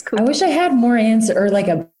I wish I had more answer or like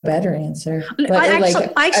a better answer. I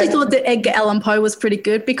actually thought that Edgar Allan Poe was pretty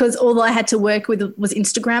good because all I had to work with was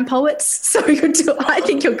Instagram poets. So I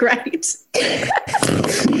think you're great.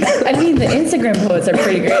 I mean, the Instagram poets are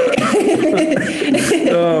pretty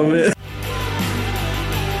great. Oh, man.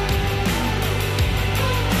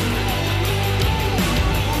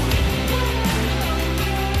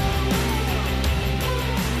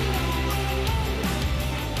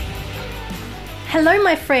 Hello,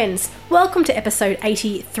 my friends. Welcome to episode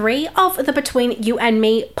 83 of the Between You and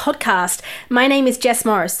Me podcast. My name is Jess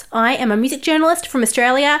Morris. I am a music journalist from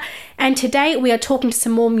Australia, and today we are talking to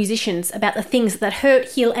some more musicians about the things that hurt,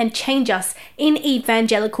 heal, and change us in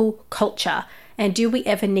evangelical culture. And do we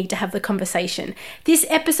ever need to have the conversation? This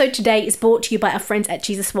episode today is brought to you by our friends at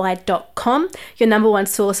JesusWired.com, your number one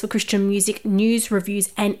source for Christian music, news,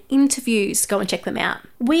 reviews, and interviews. Go and check them out.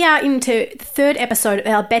 We are into the third episode of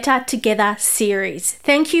our Better Together series.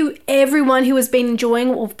 Thank you everyone who has been enjoying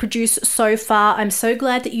what we've produced so far. I'm so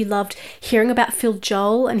glad that you loved hearing about Phil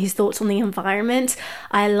Joel and his thoughts on the environment.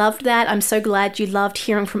 I loved that. I'm so glad you loved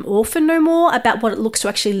hearing from Orphan No More about what it looks to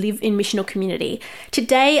actually live in missional community.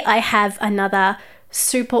 Today I have another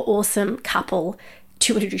super awesome couple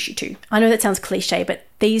to introduce you to. I know that sounds cliche, but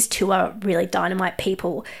these two are really dynamite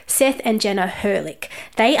people. Seth and Jenna Hurlick.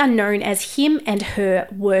 They are known as Him and Her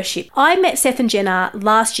Worship. I met Seth and Jenna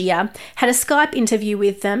last year, had a Skype interview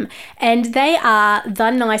with them, and they are the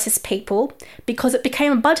nicest people because it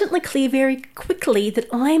became abundantly clear very quickly that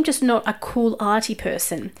I am just not a cool arty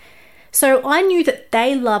person. So I knew that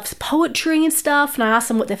they loved poetry and stuff, and I asked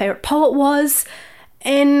them what their favourite poet was.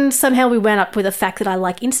 And somehow we wound up with the fact that I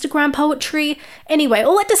like Instagram poetry. Anyway,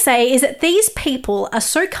 all that to say is that these people are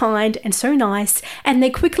so kind and so nice, and they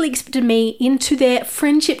quickly accepted me into their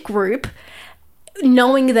friendship group,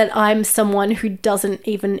 knowing that I'm someone who doesn't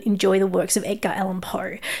even enjoy the works of Edgar Allan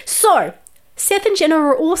Poe. So, Seth and Jenna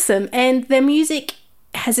are awesome, and their music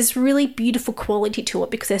has this really beautiful quality to it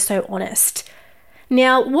because they're so honest.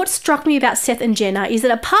 Now, what struck me about Seth and Jenna is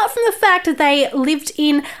that apart from the fact that they lived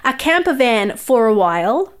in a camper van for a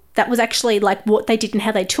while, that was actually like what they did and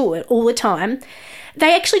how they toured all the time,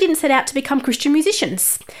 they actually didn't set out to become Christian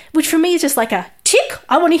musicians, which for me is just like a tick.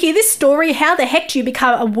 I want to hear this story. How the heck do you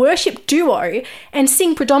become a worship duo and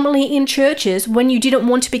sing predominantly in churches when you didn't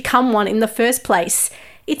want to become one in the first place?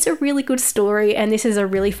 It's a really good story, and this is a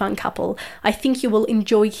really fun couple. I think you will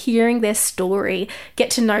enjoy hearing their story,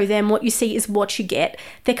 get to know them. What you see is what you get.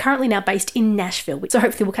 They're currently now based in Nashville, so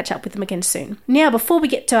hopefully we'll catch up with them again soon. Now, before we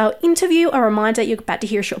get to our interview, a reminder, you're about to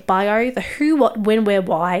hear a short bio, the who, what, when, where,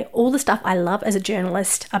 why, all the stuff I love as a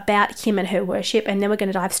journalist about Him and Her Worship, and then we're going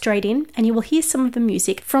to dive straight in, and you will hear some of the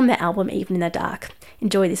music from their album, Even in the Dark.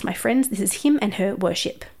 Enjoy this, my friends. This is Him and Her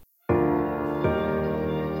Worship.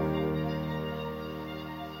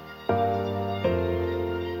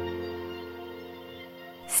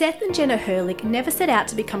 Seth and Jenna Hurlick never set out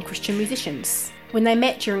to become Christian musicians. When they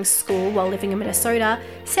met during school while living in Minnesota,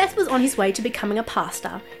 Seth was on his way to becoming a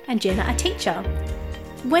pastor and Jenna a teacher.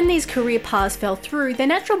 When these career paths fell through, their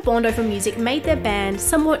natural bond over music made their band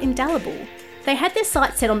somewhat indelible. They had their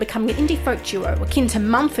sights set on becoming an indie folk duo akin to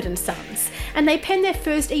Mumford & Sons, and they penned their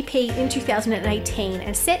first EP in 2018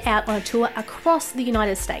 and set out on a tour across the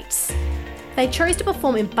United States. They chose to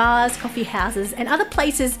perform in bars, coffee houses, and other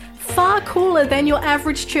places far cooler than your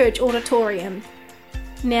average church auditorium.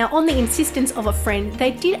 Now, on the insistence of a friend,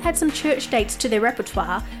 they did add some church dates to their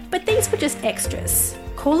repertoire, but these were just extras.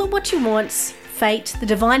 Call it what you want, fate, the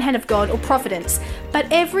divine hand of God, or providence, but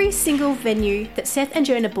every single venue that Seth and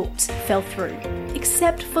Jenna booked fell through,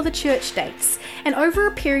 except for the church dates. And over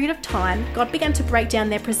a period of time, God began to break down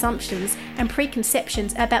their presumptions and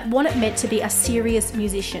preconceptions about what it meant to be a serious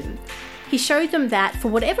musician. He showed them that, for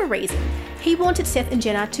whatever reason, he wanted Seth and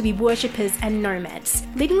Jenna to be worshippers and nomads,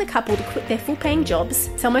 leading the couple to quit their full-paying jobs,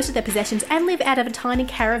 sell most of their possessions, and live out of a tiny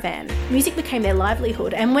caravan. Music became their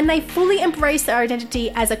livelihood, and when they fully embraced their identity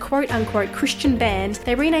as a quote-unquote Christian band,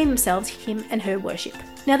 they renamed themselves Him and Her Worship.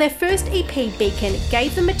 Now, their first EP, Beacon,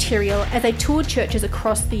 gave them material as they toured churches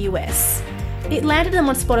across the US. It landed them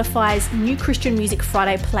on Spotify's New Christian Music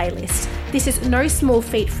Friday playlist. This is no small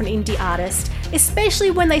feat for an indie artist, especially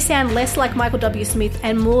when they sound less like Michael W. Smith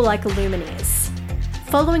and more like Lumineers.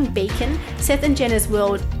 Following Beacon, Seth and Jenna's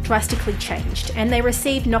world drastically changed, and they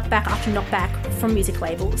received knockback after knockback from music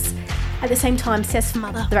labels. At the same time, Seth's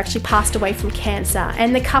mother actually passed away from cancer,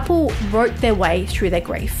 and the couple wrote their way through their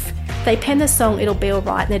grief. They penned the song It'll Be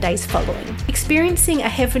Alright in the days following. Experiencing a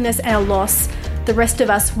heaviness and a loss the rest of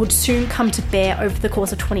us would soon come to bear over the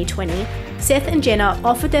course of 2020, Seth and Jenna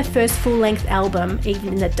offered their first full-length album, Even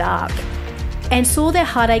in the Dark. and saw their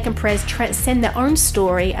heartache and prayers transcend their own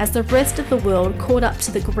story as the rest of the world caught up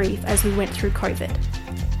to the grief as we went through COVID.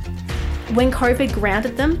 When COVID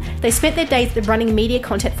grounded them, they spent their days running media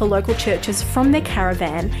content for local churches from their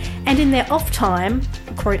caravan, and in their off time,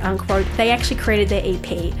 quote unquote, they actually created their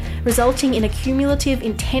EP, resulting in a cumulative,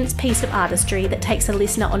 intense piece of artistry that takes a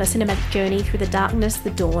listener on a cinematic journey through the darkness,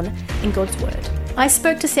 the dawn, and God's Word. I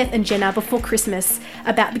spoke to Seth and Jenna before Christmas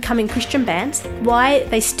about becoming Christian bands, why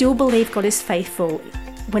they still believe God is faithful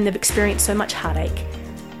when they've experienced so much heartache,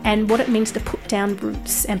 and what it means to put down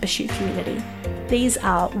roots and pursue community. These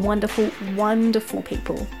are wonderful, wonderful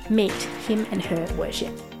people. Meet Him and Her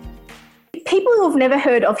Worship. People who have never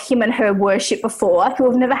heard of Him and Her Worship before,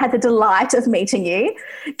 who have never had the delight of meeting you,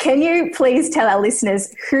 can you please tell our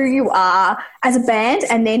listeners who you are as a band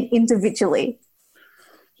and then individually?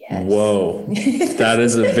 Yes. Whoa, that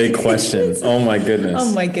is a big question. Oh my goodness.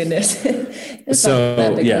 Oh my goodness.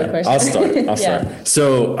 So yeah, I'll start. Yeah.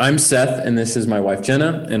 So I'm Seth, and this is my wife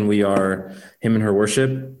Jenna, and we are Him and Her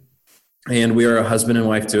Worship. And we are a husband and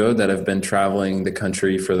wife duo that have been traveling the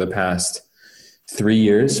country for the past 3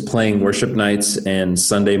 years, playing worship nights and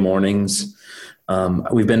Sunday mornings.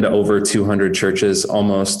 We've been to over 200 churches,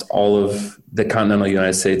 almost all of the continental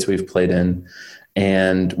United States we've played in.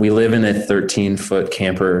 And we live in a 13-foot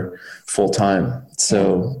camper full time.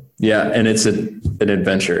 So yeah, and it's an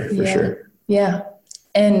adventure for sure. Yeah.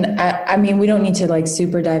 And I mean, we don't need to like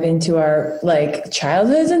super dive into our like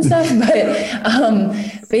childhoods and stuff,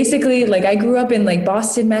 but basically like I grew up in like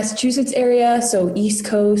Boston, Massachusetts area. So East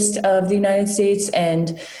Coast of the United States.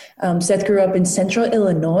 And Seth grew up in central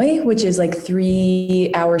Illinois, which is like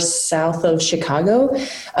 3 hours south of Chicago.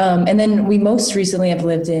 And then we most recently have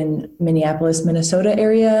lived in Minneapolis, Minnesota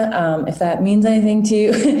area. If that means anything to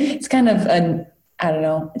you, it's kind of I don't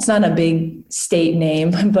know, it's not a big state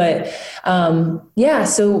name, but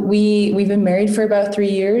so we've been married for about 3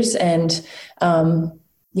 years and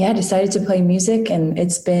decided to play music, and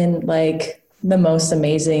it's been like the most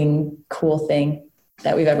amazing, cool thing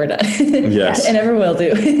that we've ever done. Yes. And ever will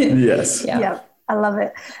do. Yes. Yeah, I love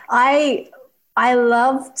it. I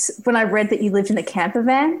loved when I read that you lived in a camper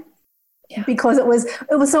van because it was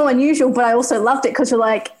so unusual, but I also loved it because you're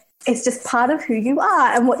like, it's just part of who you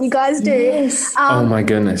are and what you guys do. Yes. Oh my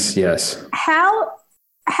goodness. Yes. How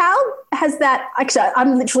has that, actually,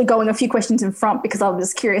 I'm literally going a few questions in front because I was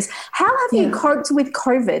just curious. How have you coped with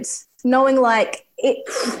COVID? Knowing like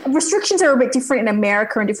restrictions are a bit different in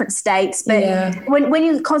America and different states, but when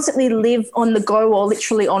you constantly live on the go or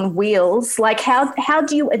literally on wheels, like how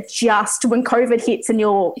do you adjust when COVID hits and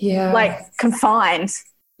you're like confined?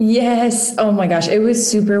 Yes. Oh my gosh. It was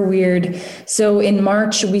super weird. So in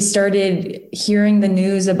March, we started hearing the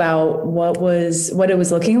news about what it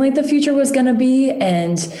was looking like the future was going to be.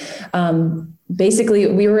 And, basically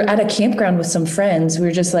we were at a campground with some friends. We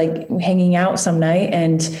were just like hanging out some night,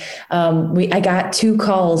 and I got 2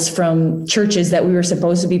 calls from churches that we were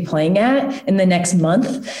supposed to be playing at in the next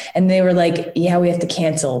month. And they were like, yeah, we have to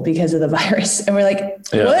cancel because of the virus. And we're like,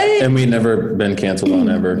 what? And we've never been canceled on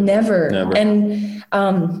ever. Never. And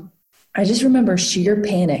I just remember sheer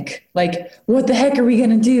panic, like, what the heck are we going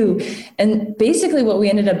to do? And basically what we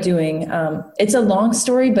ended up doing, it's a long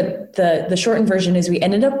story, but the shortened version is we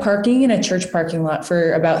ended up parking in a church parking lot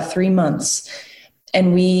for about 3 months.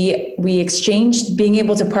 And we exchanged being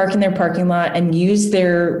able to park in their parking lot and use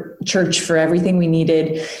their church for everything we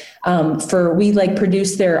needed. We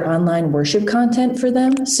produced their online worship content for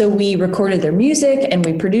them. So we recorded their music and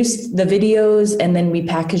we produced the videos, and then we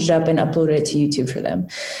packaged up and uploaded it to YouTube for them.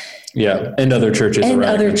 Yeah. And other churches. And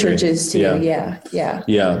around other the country. churches too. Yeah.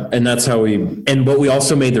 And that's how but we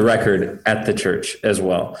also made the record at the church as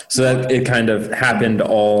well. So that it kind of happened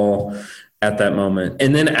all at that moment.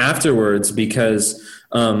 And then afterwards, because,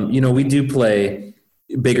 we do play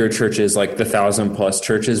bigger churches, like the 1,000+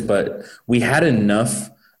 churches, but we had enough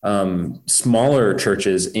smaller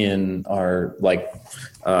churches in our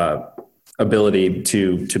ability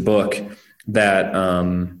to book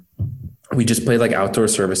that, we just played like outdoor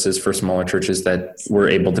services for smaller churches that were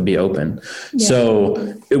able to be open. Yeah.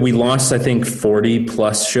 So we lost, I think,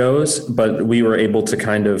 40+ shows, but we were able to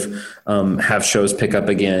kind of have shows pick up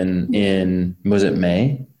again in, was it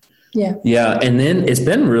May? Yeah. Yeah. And then it's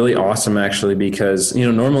been really awesome actually, because,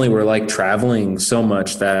 normally we're like traveling so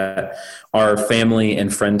much that our family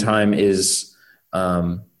and friend time is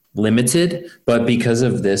limited, but because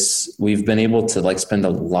of this, we've been able to like spend a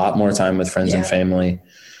lot more time with friends and family,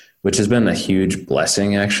 which has been a huge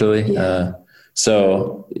blessing actually. Yeah.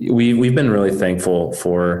 So we've been really thankful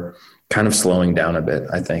for kind of slowing down a bit,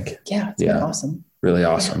 I think. Yeah. It's been awesome. Really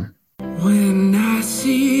awesome. When I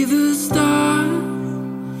see the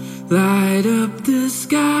stars light up the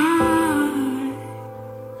sky.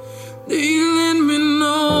 You let me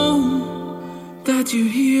know that you're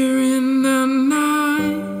here in the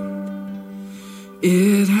night.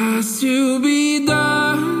 It has to be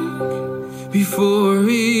dark before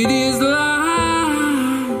it is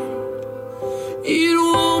light. It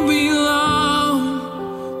won't be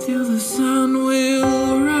long till the sun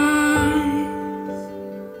will rise.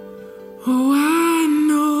 Oh, I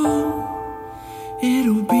know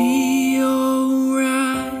it'll be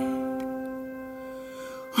alright.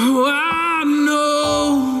 Oh, I know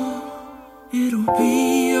it'll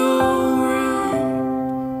be alright.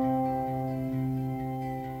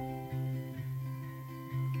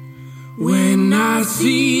 When I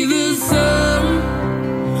see the sun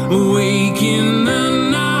awake in the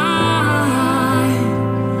night,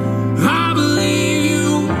 I believe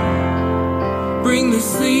you bring the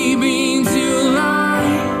sleeping to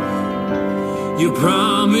life. Your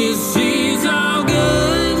promises are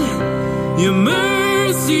good, your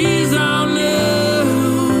mercies are new.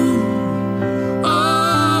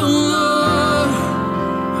 Oh Lord,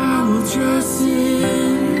 I will trust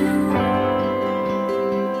in you,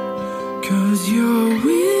 'cause you're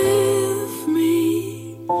with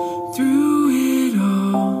me through it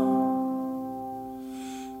all.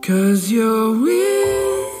 'Cause you're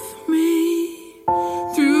with me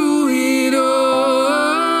through it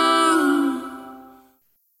all.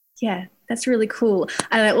 Yeah, that's really cool.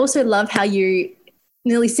 And I also love how you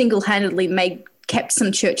nearly single-handedly kept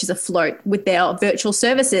some churches afloat with their virtual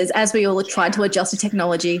services as we all tried to adjust to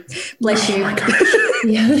technology. Bless you.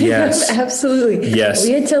 Yeah, Yes. absolutely. Yes.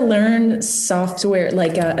 We had to learn software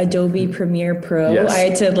like Adobe Premiere Pro. Yes. I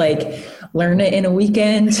had to like learn it in a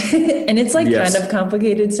weekend and it's like Yes. kind of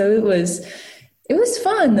complicated. So it was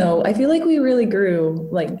fun though. I feel like we really grew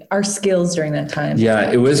like our skills during that time.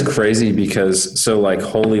 Yeah, it was crazy because so like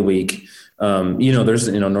Holy Week, there's,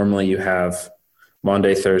 normally you have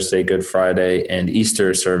Monday, Thursday, Good Friday, and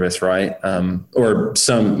Easter service, right? Or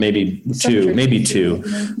maybe two.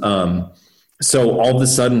 So all of a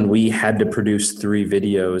sudden we had to produce 3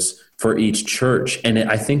 videos for each church. And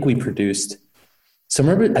I think we produced I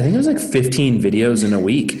think it was like 15 videos in a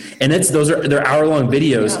week. And they're hour-long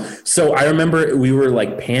videos. Yeah. So I remember we were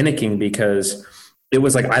like panicking because it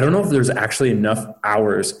was like, I don't know if there's actually enough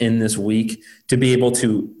hours in this week to be able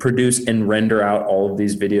to produce and render out all of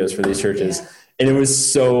these videos for these churches. Yeah. And it was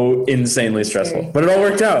so insanely stressful, Scary. but it all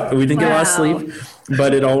worked out. We didn't get a lot of sleep,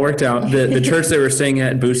 but it all worked out. The church they were staying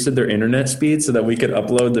at boosted their internet speed so that we could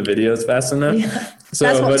upload the videos fast enough. Yeah. So,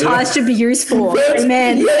 That's what ties should be used for.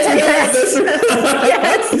 Amen. Yes.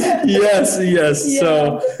 Yes. Yeah.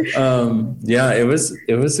 So,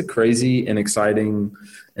 it was a crazy and exciting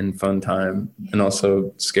and fun time, and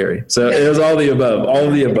also scary. So it was all the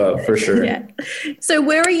above for sure. Yeah. So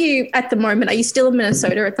where are you at the moment? Are you still in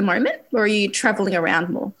Minnesota at the moment, or are you traveling around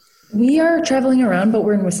more? We are traveling around, but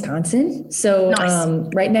we're in Wisconsin. So Nice.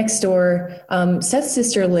 Right next door, Seth's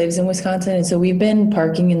sister lives in Wisconsin. And so we've been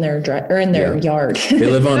parking in their yard. They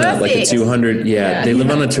live on like a Perfect. 200. Yeah, they live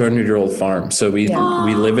on a 200-year-old farm. So we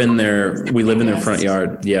live in their Yes. front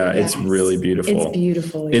yard. Yeah, it's Yes. really beautiful. It's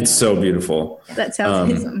beautiful. Yeah. It's so beautiful. That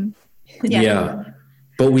sounds awesome. Yeah.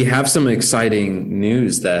 But we have some exciting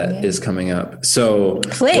news that is coming up. So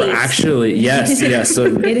Please. we're actually, yes.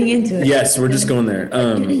 So Getting into it. yes, we're just going there.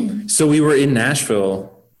 So we were in Nashville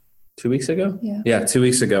 2 weeks ago. Yeah. 2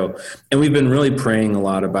 weeks ago. And we've been really praying a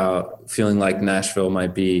lot about feeling like Nashville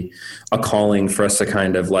might be a calling for us to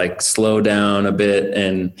kind of like slow down a bit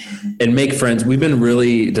and make friends. We've been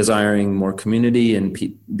really desiring more community and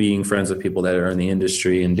being friends with people that are in the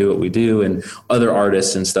industry and do what we do and other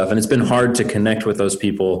artists and stuff. And it's been hard to connect with those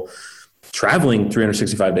people traveling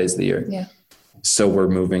 365 days of the year. Yeah. So we're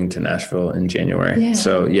moving to Nashville in January. Yeah.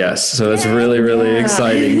 So yes, so that's really, really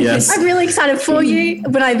exciting. Yes. I'm really excited for you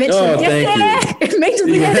when I eventually thank you. It makes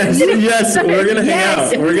me Yes, we're gonna hang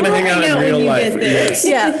out. We're gonna hang out in when real you life. get there. Yes.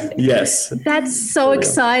 Yeah. Yes. That's so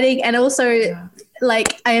exciting. And also,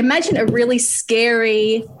 like, I imagine a really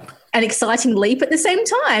scary and exciting leap at the same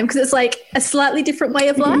time because it's like a slightly different way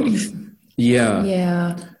of life. Yeah.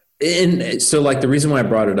 Yeah. And so like the reason why I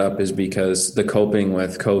brought it up is because the coping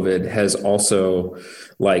with COVID has also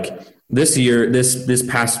like this year, this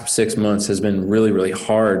past 6 months has been really, really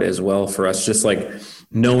hard as well for us. Just like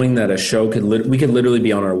knowing that a show we could literally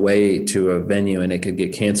be on our way to a venue and it could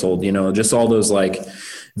get canceled, just all those like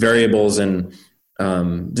variables. And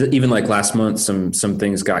even like last month, some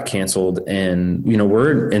things got canceled and,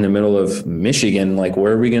 we're in the middle of Michigan, like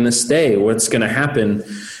where are we going to stay? What's going to happen?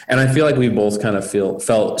 And I feel like we both kind of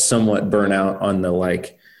felt somewhat burnout on the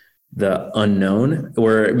like the unknown,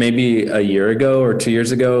 where maybe a year ago or 2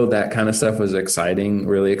 years ago, that kind of stuff was exciting,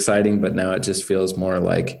 really exciting. But now it just feels more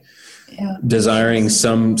like desiring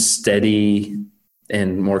some steady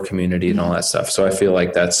and more community and all that stuff. So I feel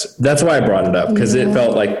like that's why I brought it up, because it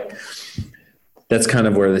felt like that's kind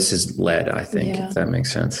of where this is led, I think, if that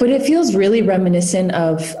makes sense. But it feels really reminiscent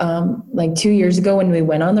of like 2 years ago when we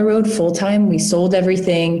went on the road full time. We sold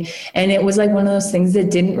everything, and it was like one of those things that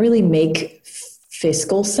didn't really make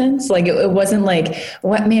fiscal sense. Like it wasn't like,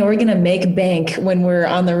 what, man, we're going to make bank when we're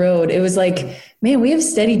on the road. It was like, man, we have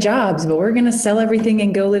steady jobs, but we're going to sell everything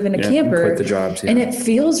and go live in a camper. Quit the jobs. And it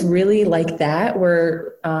feels really like that,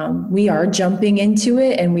 where we are jumping into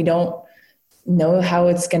it and we don't know how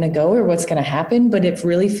it's going to go or what's going to happen, but it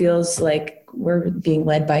really feels like we're being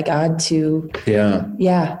led by God to,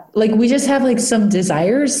 like we just have like some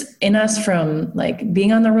desires in us from like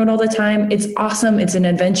being on the road all the time. It's awesome. It's an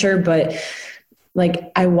adventure, but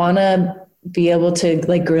like, I want to be able to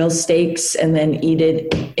like grill steaks and then eat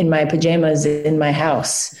it in my pajamas in my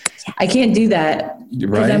house. I can't do that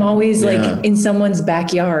because I'm always like in someone's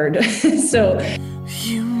backyard. So,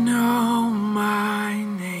 you know my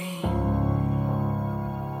name.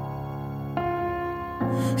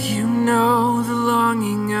 You know the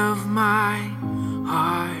longing of my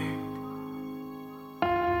heart.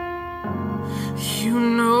 You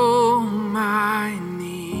know my needs.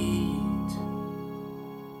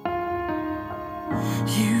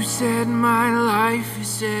 You said my life is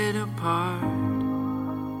set apart.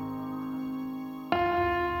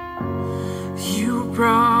 You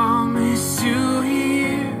promise to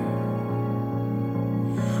hear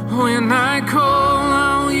when I call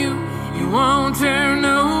on you. You won't turn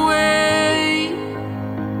away.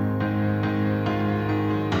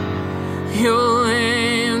 You'll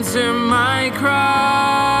answer my cry.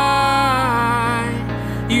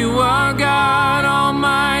 You are God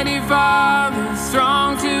Almighty Father,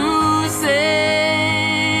 strong to save.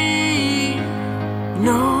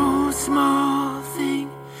 No small thing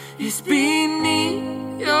is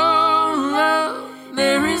beneath your love.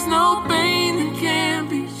 There is no pain that can't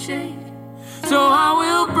be shaken. So I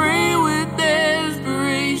will pray with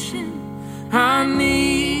desperation. I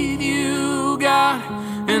need you, God,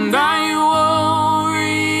 and I won't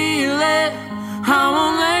relent. I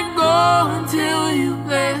won't let go until you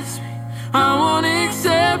bless me. I won't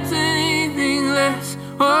accept anything less.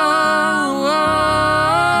 Whoa, whoa.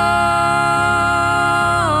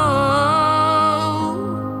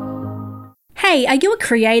 Hey, are you a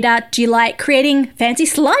creator? Do you like creating fancy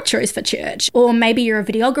slideshows for church? Or maybe you're a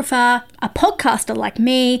videographer, a podcaster like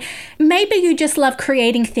me. Maybe you just love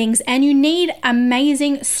creating things and you need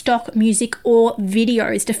amazing stock music or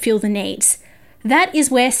videos to fill the needs. That is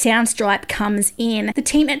where Soundstripe comes in. The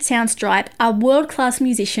team at Soundstripe are world-class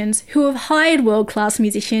musicians who have hired world-class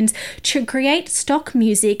musicians to create stock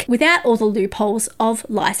music without all the loopholes of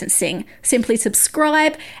licensing. Simply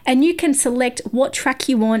subscribe and you can select what track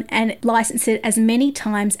you want and license it as many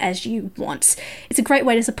times as you want. It's a great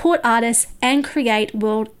way to support artists and create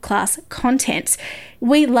world-class content.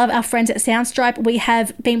 We love our friends at Soundstripe. We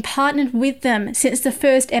have been partnered with them since the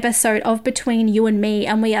first episode of Between You and Me,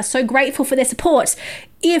 and we are so grateful for their support.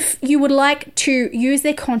 If you would like to use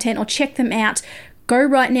their content or check them out, go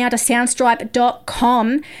right now to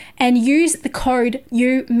soundstripe.com and use the code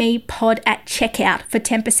YouMePod at checkout for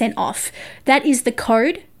 10% off. That is the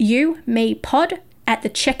code YouMePod at the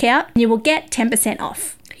checkout, and you will get 10%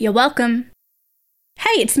 off. You're welcome.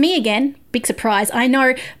 Hey, it's me again. Big surprise, I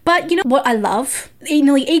know. But you know what I love?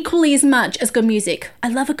 Nearly equally as much as good music. I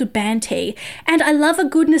love a good band tee. And I love a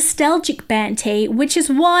good nostalgic band tee, which is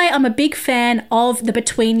why I'm a big fan of the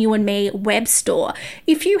Between You and Me web store.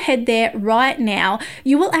 If you head there right now,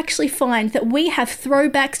 you will actually find that we have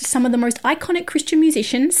throwbacks to some of the most iconic Christian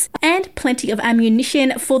musicians and plenty of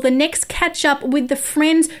ammunition for the next catch up with the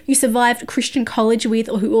friends you survived Christian college with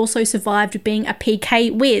or who also survived being a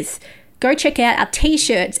PK with. Go check out our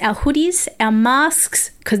t-shirts, our hoodies, our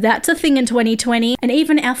masks, because that's a thing in 2020, and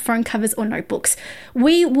even our phone covers or notebooks.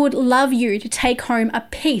 We would love you to take home a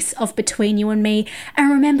piece of Between You and Me,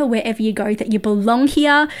 and remember wherever you go that you belong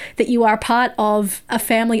here, that you are a part of a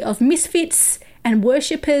family of misfits and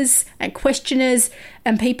worshippers and questioners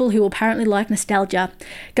and people who apparently like nostalgia.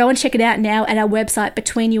 Go and check it out now at our website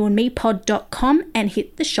betweenyouandmepod.com and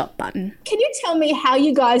hit the shop button. Can you tell me how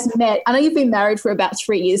you guys met? I know you've been married for about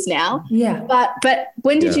 3 years now. Yeah. But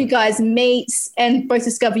when did you guys meet and both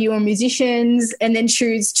discover you were musicians and then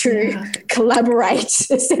choose to collaborate,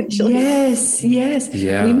 essentially? Yes.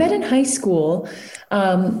 Yeah. We met in high school.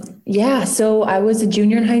 So I was a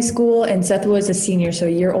junior in high school and Seth was a senior, so a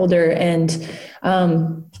year older. And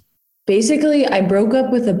basically I broke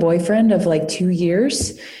up with a boyfriend of like 2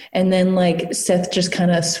 years, and then like Seth just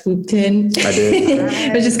kind of swooped in. I did.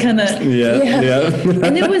 It was just kind of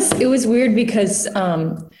and it was weird because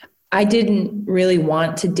I didn't really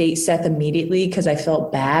want to date Seth immediately because I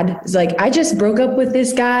felt bad. It's like I just broke up with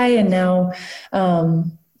this guy, and now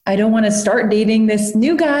I don't want to start dating this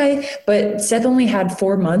new guy. But Seth only had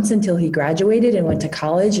 4 months until he graduated and went to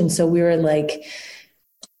college, and so we were like,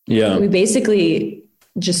 we basically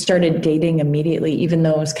just started dating immediately, even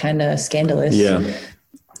though it was kind of scandalous. Yeah.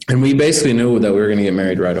 And we basically knew that we were going to get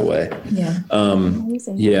married right away. Yeah.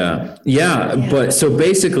 But so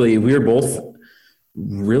basically we were both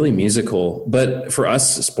really musical, but for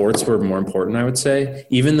us, sports were more important, I would say,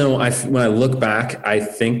 even though when I look back, I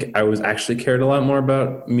think I was actually cared a lot more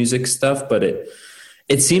about music stuff, but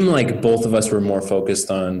it seemed like both of us were more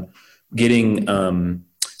focused on getting,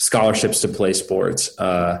 scholarships to play sports.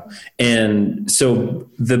 And so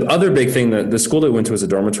the other big thing, that the school that we went to was a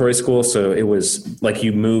dormitory school. So it was like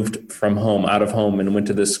you moved from home, out of home, and went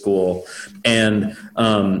to this school. And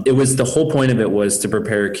it was, the whole point of it was to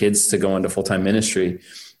prepare kids to go into full-time ministry.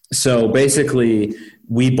 So basically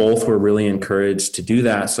we both were really encouraged to do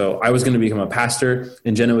that. So I was going to become a pastor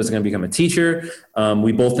and Jenna was going to become a teacher.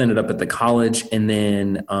 We both ended up at the college, and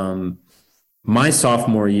then, my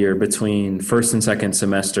sophomore year, between first and second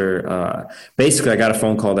semester, basically I got a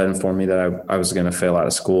phone call that informed me that I was going to fail out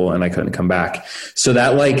of school and I couldn't come back. So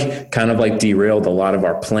that kind of derailed a lot of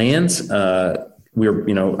our plans. We were,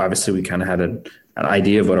 obviously we kind of had an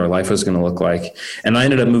idea of what our life was going to look like. And I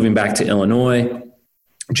ended up moving back to Illinois.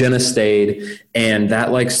 Jenna stayed, and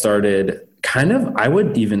that started kind of, I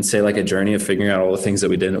would even say, a journey of figuring out all the things that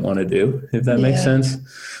we didn't want to do, if that makes sense.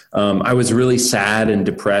 I was really sad and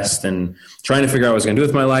depressed and trying to figure out what I was going to do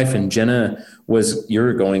with my life. And Jenna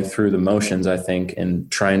you're going through the motions, I think,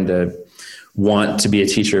 and trying to want to be a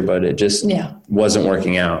teacher, but it just wasn't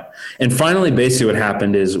working out. And finally, basically what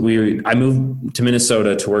happened is I moved to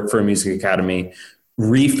Minnesota to work for a music academy,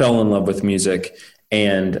 fell in love with music.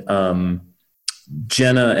 And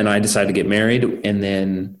Jenna and I decided to get married. And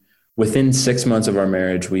then within 6 months of our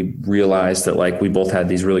marriage, we realized that we both had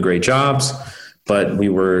these really great jobs, but we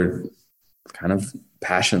were kind of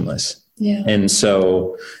passionless. Yeah. And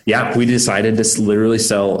so, we decided to literally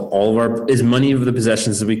sell all of as many of the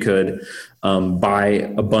possessions as we could,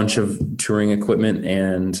 buy a bunch of touring equipment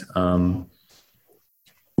and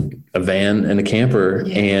a van and a camper,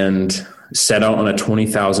 and set out on a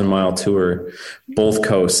 20,000 mile tour, both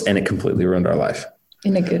coasts, and it completely ruined our life.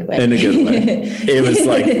 In a good way.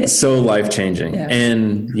 It was so life-changing. Yeah.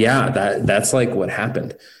 And that's what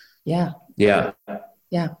happened. Yeah. Yeah.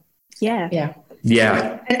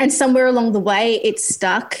 Yeah. And somewhere along the way it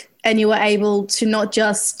stuck, and you were able to not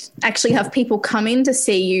just actually have people come in to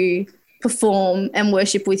see you perform and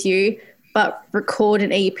worship with you, but record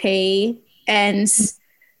an EP and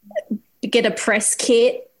get a press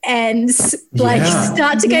kit and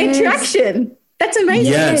start to gain traction. That's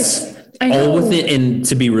amazing. Yes. All within, and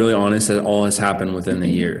to be really honest, that all has happened within the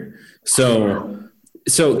year. So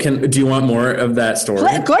do you want more of that story?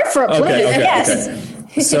 Go for it, please. Okay.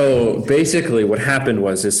 So basically what happened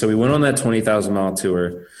was we went on that 20,000 mile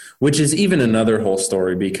tour, which is even another whole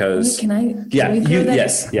story because you remember that.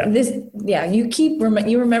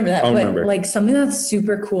 I'll but remember. Something that's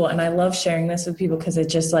super cool, and I love sharing this with people because it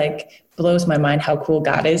just blows my mind how cool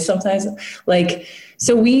God is sometimes.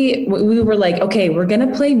 So we were okay, we're going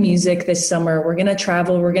to play music this summer. We're going to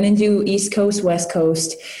travel. We're going to do East Coast, West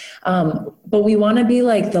Coast. But we want to be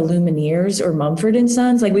like the Lumineers or Mumford and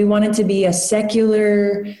Sons. We wanted to be a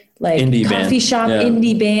secular, indie coffee band. shop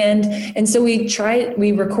indie band. And so we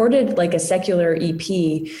recorded a secular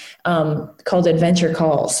EP called Adventure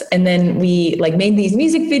Calls. And then we made these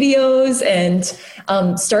music videos and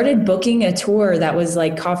started booking a tour that was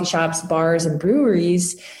coffee shops, bars, and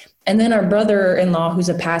breweries. And then our brother-in-law, who's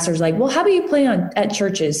a pastor, is well, how about you play at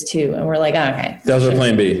churches too? And we're okay. That was our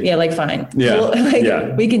plan B. Yeah, fine.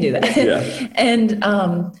 Yeah. We can do that. Yeah. And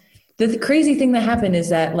the crazy thing that happened is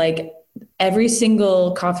that every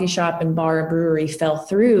single coffee shop and bar and brewery fell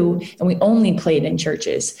through, and we only played in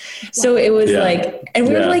churches. So it was and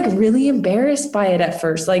we were really embarrassed by it at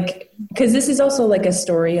first, because this is also a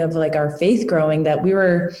story of our faith growing, that we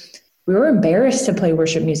were embarrassed to play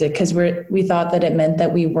worship music because we thought that it meant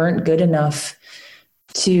that we weren't good enough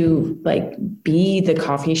to be the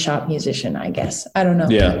coffee shop musician, I guess. I don't know.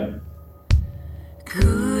 Yeah.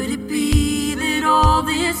 Could it be that all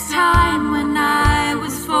this time when I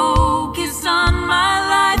was focused on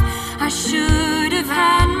my life, I should have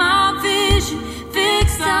had my vision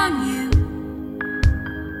fixed on you?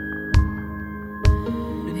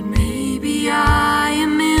 And maybe I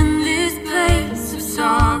am in this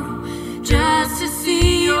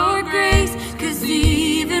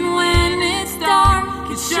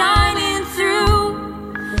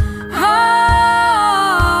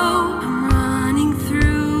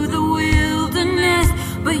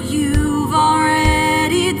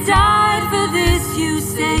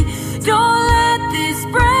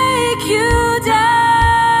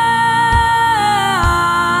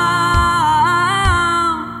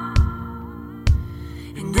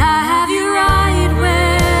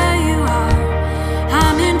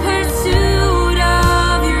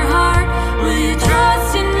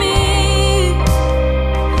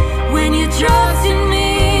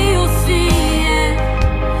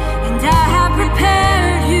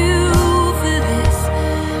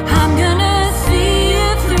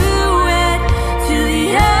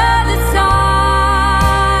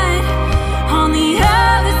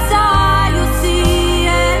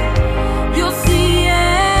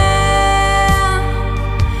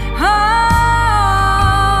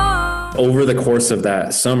over the course of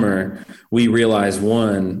that summer, we realized,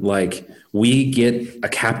 one, like, we get a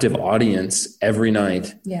captive audience every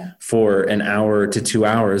night for an hour to 2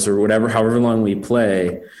 hours or whatever, however long we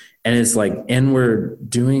play. And it's like, and we're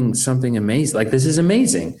doing something amazing. Like, this is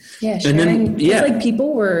amazing. Yeah. And then, like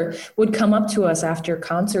people would come up to us after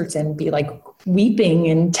concerts and be like weeping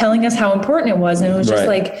and telling us how important it was. And it was just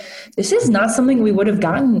like, this is not something we would have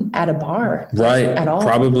gotten at a bar. Right. At all.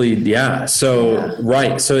 Probably. Yeah. So,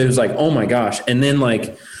 right. So it was like, oh my gosh. And then,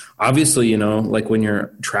 like, obviously, you know, like when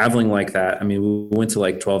you're traveling like that, I mean, we went to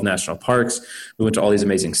like 12 national parks. We went to all these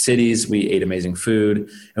amazing cities. We ate amazing food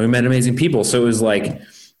and we met amazing people. So it was like,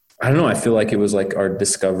 I don't know. I feel like it was like our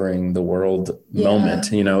discovering the world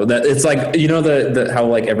moment, you know, that it's like, you know, the how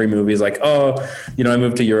like every movie is like, oh, you know, I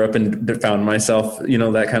moved to Europe and found myself, you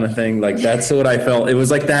know, that kind of thing. Like, that's what I felt. It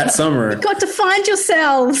was like that summer. You got to find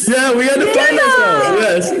yourselves. Yeah, we got to find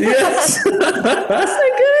ourselves. Yes. That's so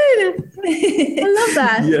good. I love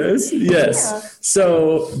that. Yes. Yeah.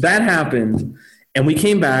 So that happened. And we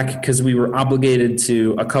came back because we were obligated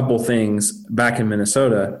to a couple things back in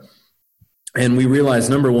Minnesota. And we realized,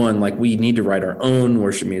 number one, like, we need to write our own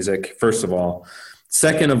worship music, first of all.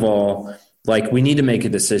 Second of all, like, we need to make a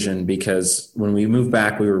decision because when we moved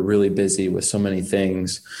back, we were really busy with so many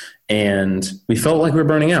things. And we felt like we were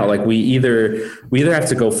burning out. Like, we either have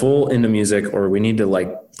to go full into music or we need to,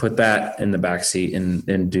 like, put that in the backseat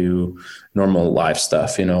and do normal live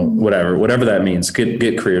stuff, you know, whatever that means,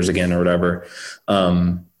 get careers again or whatever.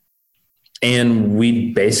 And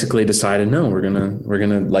we basically decided, no, we're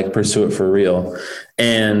gonna like pursue it for real.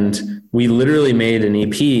 And we literally made an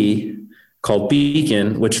EP called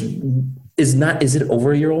Beacon, which is it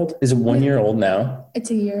over a year old? Is it 1 year old now? It's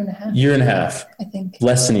a year and a half. Year and a half. I think.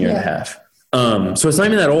 Less than a year and a half. So it's not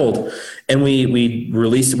even that old. And we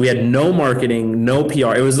released, we had no marketing, no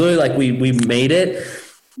PR. It was literally like we made it.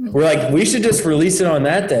 We're like, we should just release it on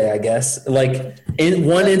that day, I guess. Like, in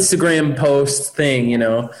one Instagram post thing, you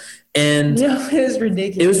know. And it was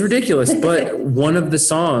ridiculous. It was ridiculous. But one of the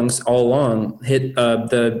songs all along hit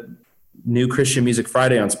the new Christian Music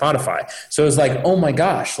Friday on Spotify. So it was like, oh my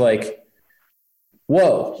gosh, like,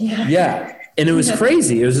 whoa. Yeah. And it was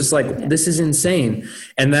crazy. It was just like, this is insane.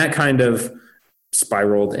 And that kind of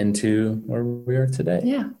spiraled into where we are today.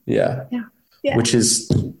 Yeah. Which is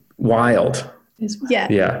wild.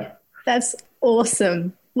 Yeah. That's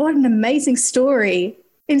awesome. What an amazing story.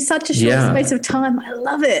 In such a short space of time. I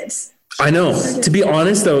love it. I know. To be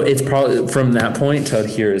honest, though, it's probably from that point to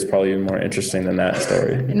here is probably even more interesting than that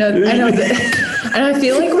story. No, I know. And I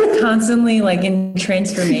feel like we're constantly like in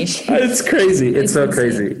transformation. It's crazy. It's so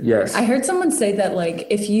crazy. Yes. I heard someone say that like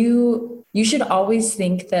if you should always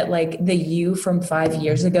think that like the you from 5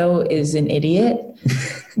 years ago is an idiot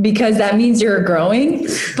because that means you're growing.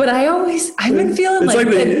 But I've been feeling like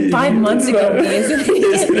that 5 months ago me is an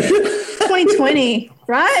idiot. 2020,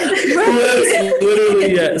 right? Yes,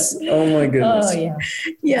 literally, yes. Oh my goodness. Oh yeah.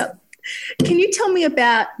 Yeah. Can you tell me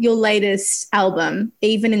about your latest album,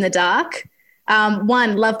 Even in the Dark?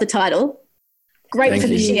 One, love the title. Great for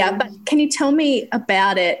this year. But can you tell me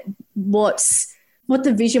about it? What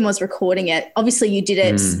the vision was recording it? Obviously, you did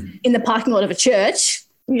it in the parking lot of a church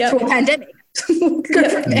through a pandemic.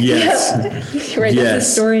 Yes. Right. Yes. That's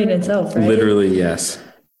a story in itself, right? Literally, yes.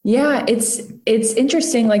 Yeah, it's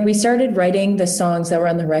interesting. Like we started writing the songs that were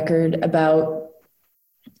on the record about,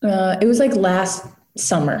 it was like last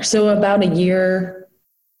summer. So about a year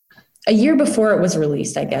before it was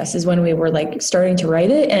released, I guess, is when we were like starting to write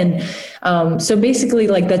it. And so basically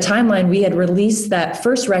like the timeline, we had released that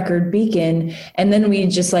first record, Beacon, and then we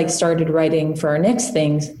just like started writing for our next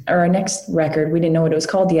record. We didn't know what it was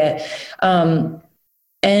called yet.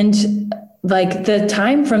 And like the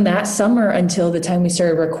time from that summer until the time we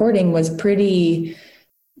started recording was pretty,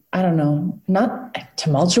 I don't know, not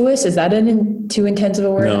tumultuous. Is that too intense of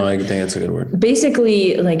a word? No, I think that's a good word.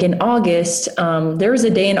 Basically, like in August, there was a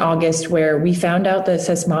day in August where we found out that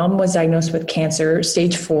Seth's mom was diagnosed with cancer,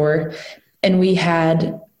 stage 4. And we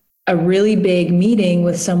had a really big meeting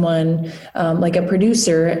with someone, like a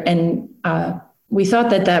producer. And we thought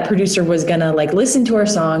that producer was going to like listen to our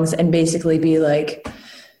songs and basically be like,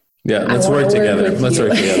 yeah, let's work together. Let's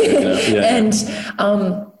work together. Yeah. And,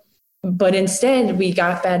 but instead we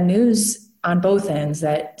got bad news on both ends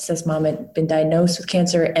that Seth's mom had been diagnosed with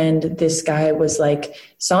cancer. And this guy was like,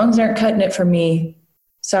 songs aren't cutting it for me.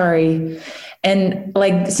 Sorry. And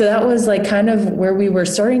like, so that was like kind of where we were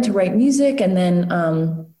starting to write music. And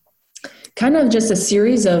then, kind of just a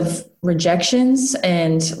series of rejections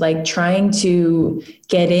and like trying to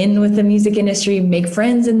get in with the music industry, make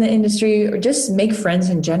friends in the industry, or just make friends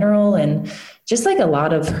in general. And just like a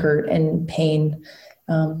lot of hurt and pain.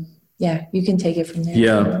 yeah, you can take it from there.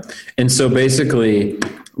 Yeah. And so basically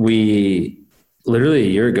we literally a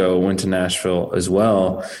year ago went to Nashville as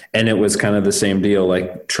well. And it was kind of the same deal,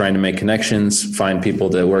 like trying to make connections, find people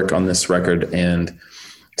to work on this record, and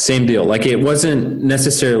same deal. Like it wasn't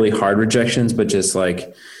necessarily hard rejections, but just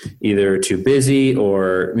like either too busy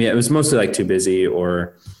or it was mostly like too busy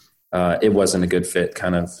or it wasn't a good fit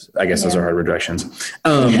kind of, I guess those are hard rejections.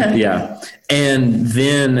 Yeah. And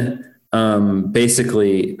then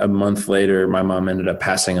basically a month later, my mom ended up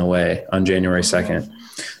passing away on January 2nd.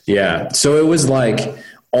 Yeah. So it was like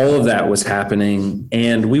all of that was happening,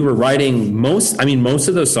 and we were writing most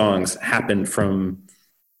of those songs happened from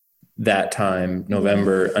that time,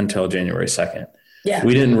 November until January 2nd. Yeah.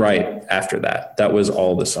 We didn't write after that. That was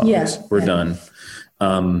all the songs were done.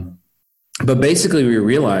 But basically we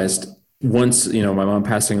realized once, my mom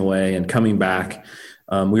passing away and coming back,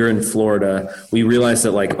 we were in Florida, we realized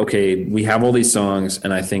that like, okay, we have all these songs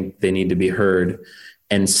and I think they need to be heard.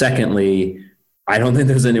 And secondly, I don't think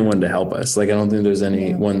there's anyone to help us. Like, I don't think there's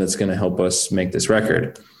anyone that's going to help us make this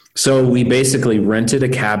record. So we basically rented a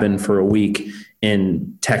cabin for a week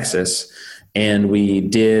in Texas, and we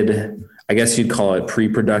did, I guess you'd call it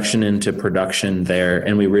pre-production into production there.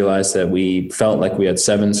 And we realized that we felt like we had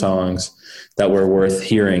 7 songs that were worth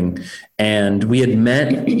hearing. And we had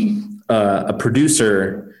met a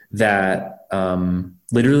producer that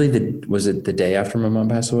literally was it the day after my mom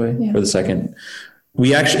passed away or the second?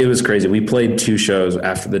 It was crazy. We played 2 shows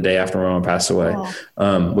after the day after my mom passed away,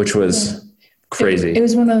 which was crazy. It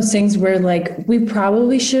was one of those things where like we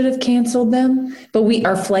probably should have canceled them, but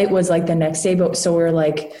our flight was like the next day. But so we were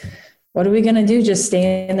like, what are we going to do? Just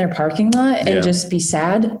stay in their parking lot and just be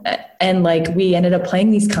sad. And like, we ended up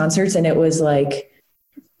playing these concerts, and it was like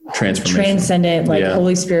transcendent. Like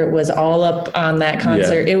Holy Spirit was all up on that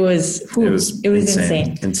concert. It was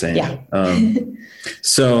insane. Yeah.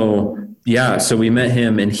 So we met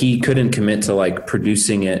him, and he couldn't commit to like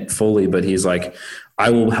producing it fully, but he's like, I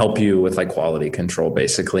will help you with like quality control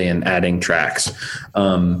basically and adding tracks.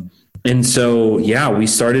 And so, we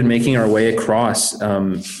started making our way across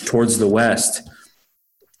towards the West,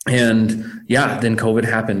 and then COVID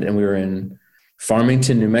happened, and we were in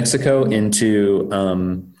Farmington, New Mexico, into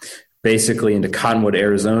Cottonwood,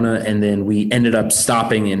 Arizona. And then we ended up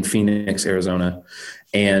stopping in Phoenix, Arizona.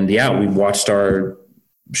 And we watched our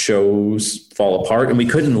shows fall apart, and we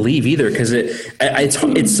couldn't leave either, because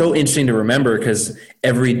it's so interesting to remember, because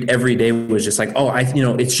every day was just like,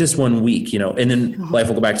 it's just 1 week, and then life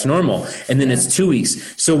will go back to normal, and then it's 2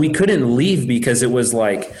 weeks. So we couldn't leave, because it was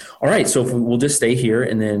like, all right, so if we'll just stay here,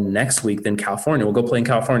 and then next week, then California, we'll go play in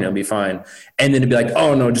California, it'll be fine. And then it'd be like,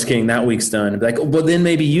 oh no, just kidding, that week's done. It'd be like, well, then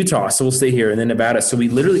maybe Utah, so we'll stay here, and then Nevada. So we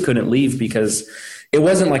literally couldn't leave, because it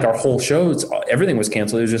wasn't like our whole shows, everything was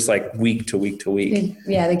canceled. It was just like week to week to week.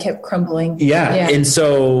 They kept crumbling. Yeah. And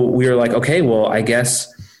so we were like, okay, well, I guess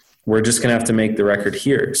we're just going to have to make the record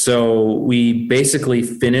here. So we basically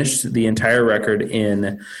finished the entire record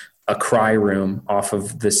in a cry room off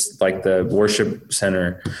of this, like the worship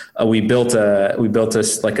center. We built a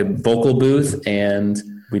like a vocal booth, and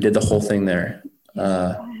we did the whole thing there.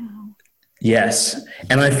 Yes.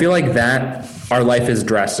 And I feel like that our life has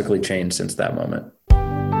drastically changed since that moment.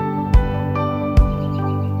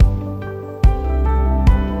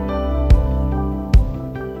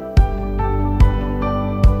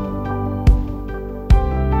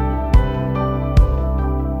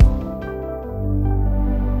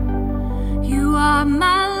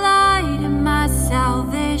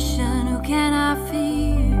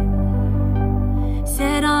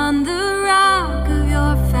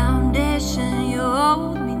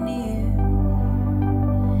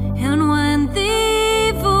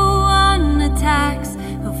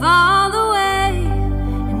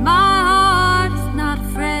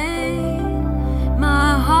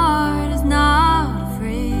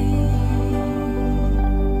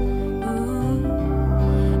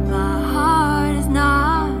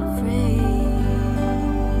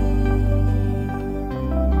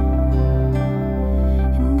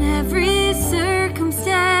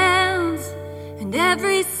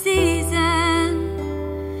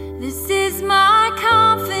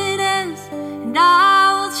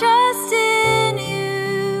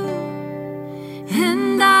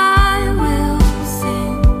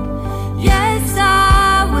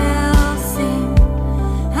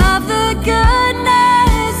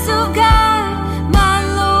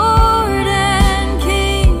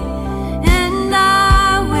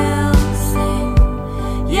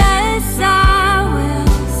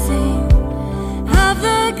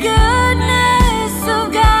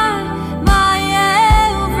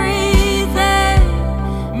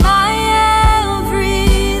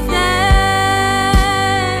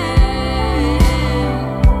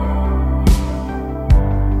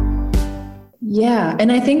 Yeah.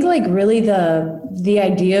 And I think like really the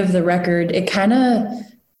idea of the record, it kind of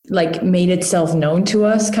like made itself known to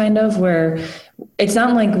us kind of, where it's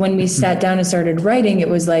not like when we sat down and started writing, it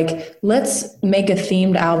was like, let's make a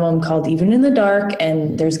themed album called Even in the Dark.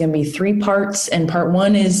 And there's going to be 3 parts. And part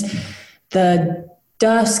 1 is the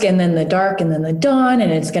dusk, and then the dark, and then the dawn.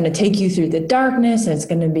 And it's going to take you through the darkness, and it's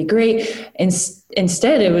going to be great. And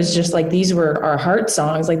instead, it was just like, these were our heart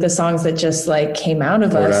songs, like the songs that just like came out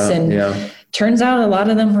of us. And turns out a lot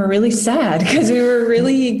of them were really sad because we were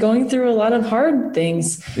really going through a lot of hard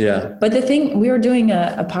things. Yeah. But the thing, we were doing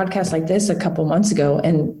a podcast like this a couple months ago,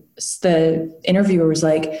 and the interviewer was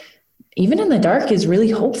like, Even in the Dark is really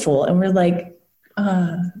hopeful. And we're like,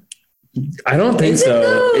 I don't think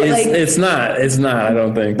so. It's not, I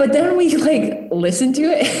don't think. But then we like listened to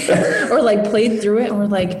it or like played through it, and we're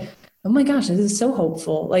like, oh my gosh, this is so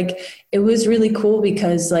hopeful. Like, it was really cool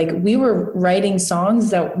because like we were writing songs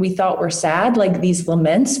that we thought were sad, like these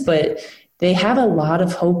laments, but they have a lot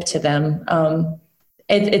of hope to them.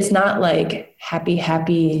 It's not like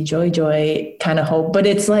happy, joy kind of hope, but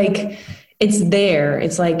it's like, it's there.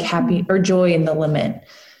 It's like happy or joy in the lament.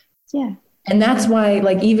 Yeah. And that's why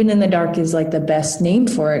like Even in the Dark is like the best name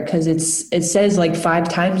for it. Cause it says like 5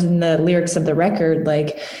 times in the lyrics of the record,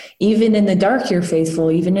 like, even in the dark, you're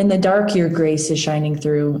faithful. Even in the dark, your grace is shining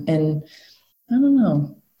through. And I don't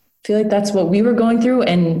know, I feel like that's what we were going through.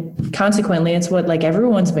 And consequently, it's what like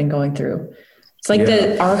everyone's been going through. It's like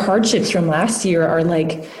our hardships from last year are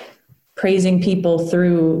like praising people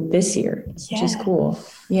through this year, which is cool.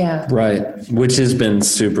 Yeah. Right. Which has been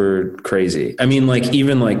super crazy. I mean, like,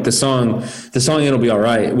 even like the song, It'll Be All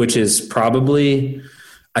Right, which is probably,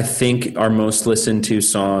 I think, our most listened to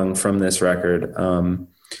song from this record.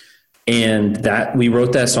 And that we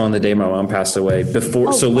wrote that song the day my mom passed away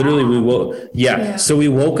before. Literally we woke. Yeah. So we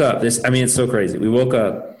woke up it's so crazy. We woke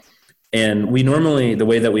up, and we normally, the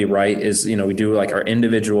way that we write is, we do like our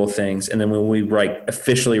individual things. And then when we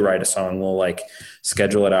officially write a song, we'll like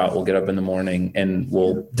schedule it out. We'll get up in the morning and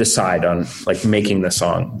we'll decide on like making the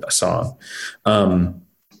song a song.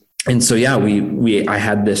 And so, I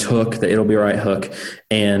had this hook, the It'll Be All Right hook.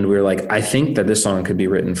 And we were like, I think that this song could be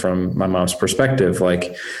written from my mom's perspective.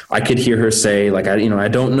 Like, I could hear her say, like, I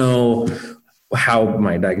don't know how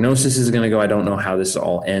my diagnosis is going to go. I don't know how this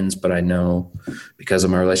all ends, but I know because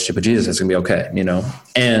of my relationship with Jesus, it's going to be okay,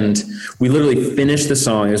 And we literally finished the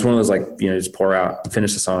song. It was one of those like, just pour out,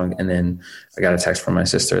 finish the song. And then I got a text from my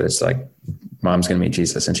sister that's like, Mom's going to meet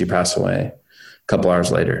Jesus. And she passed away a couple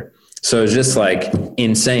hours later. So it's just like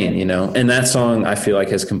insane, and that song I feel like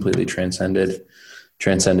has completely transcended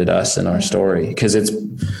us and our story, because it's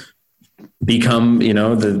become,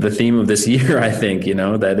 the theme of this year, I think,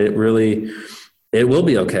 that it will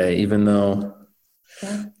be okay, even though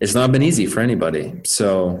it's not been easy for anybody.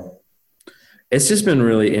 So it's just been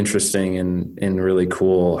really interesting and really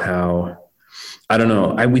cool how, I don't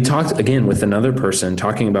know. We talked again with another person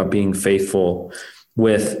talking about being faithful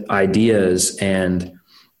with ideas, and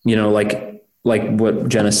like what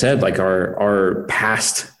Jenna said, like our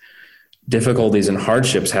past difficulties and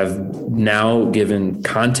hardships have now given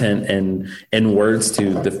content and words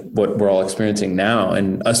to what we're all experiencing now,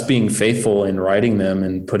 and us being faithful in writing them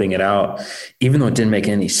and putting it out, even though it didn't make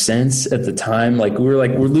any sense at the time. Like we're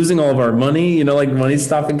losing all of our money, like money's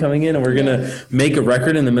stopping coming in, and we're going to make a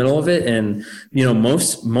record in the middle of it. And,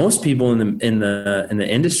 most people in the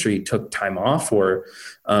industry took time off or,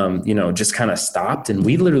 just kind of stopped, and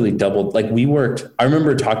we literally doubled. Like we were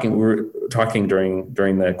talking during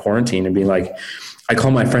the quarantine and being like, I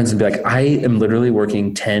call my friends and be like, I am literally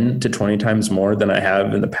working 10 to 20 times more than I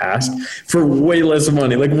have in the past for way less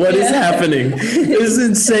money. Like, what is happening? It's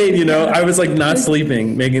insane. I was like not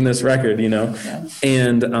sleeping, making this record,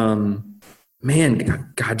 and,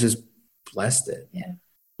 man, God just blessed it,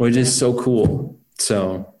 which is so cool.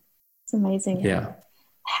 So it's amazing. Yeah.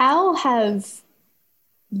 How have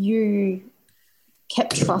you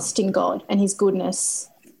kept trusting God and his goodness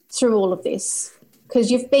through all of this? Because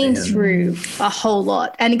you've been through a whole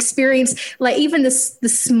lot and experienced, like, even the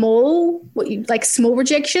small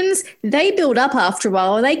rejections, they build up after a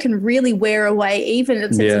while, and they can really wear away even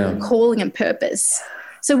a sense of calling and purpose.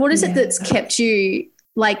 So what is it that's kept you,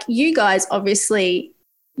 like, you guys obviously,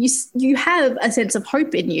 you have a sense of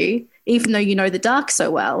hope in you, even though you know the dark so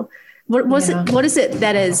well. What is it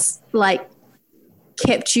that has, like,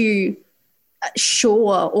 kept you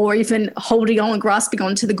sure, or even holding on and grasping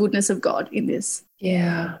on to the goodness of God in this?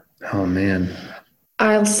 Yeah. Oh man.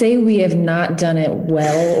 I'll say we have not done it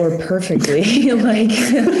well or perfectly. Like,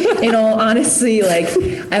 in all honesty, like,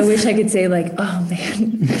 I wish I could say like, oh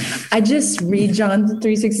man, I just read John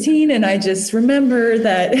 3:16 and I just remember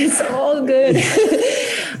that it's all good.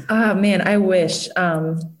 Man, I wish.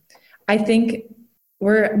 I think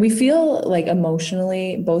we feel like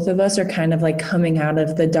emotionally, both of us are kind of like coming out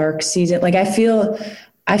of the dark season. Like, I feel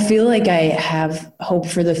like I have hope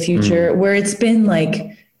for the future, where it's been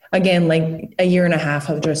like, again, like a year and a half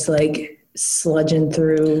of just like sludging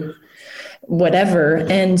through whatever.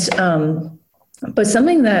 And, but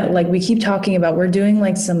something that like we keep talking about, we're doing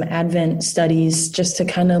like some Advent studies just to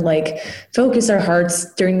kind of like focus our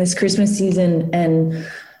hearts during this Christmas season, and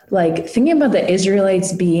like thinking about the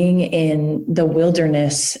Israelites being in the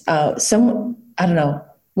wilderness. I don't know,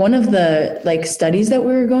 one of the like studies that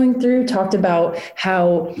we were going through talked about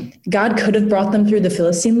how God could have brought them through the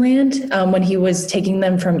Philistine land when he was taking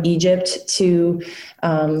them from Egypt to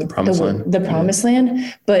the promised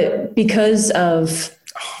land. But because of,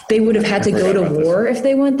 they would have had to go to war if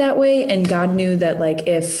they went that way. And God knew that like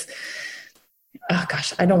I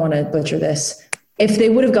don't want to butcher this. If they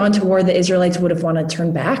would have gone to war, the Israelites would have wanted to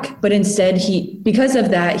turn back. But instead, because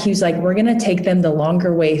of that, he was like, we're going to take them the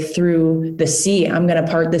longer way through the sea. I'm going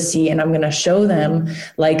to part the sea and I'm going to show them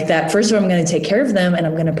like that. First of all, I'm going to take care of them and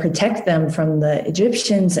I'm going to protect them from the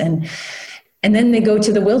Egyptians. And then they go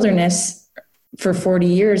to the wilderness for 40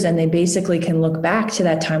 years and they basically can look back to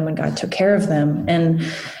that time when God took care of them. And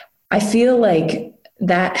I feel like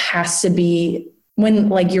that has to be when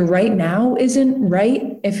like your right now isn't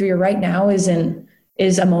right. If your right now is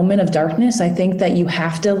a moment of darkness, I think that you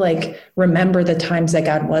have to like remember the times that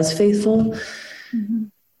God was faithful. Mm-hmm.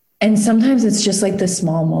 And sometimes it's just like the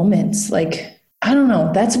small moments. Like, I don't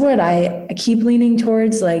know, that's what I keep leaning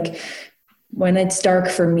towards. Like when it's dark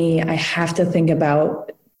for me, I have to think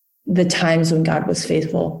about the times when God was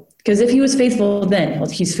faithful. Because if he was faithful then, well,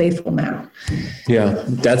 he's faithful now. Yeah,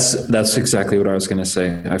 that's exactly what I was going to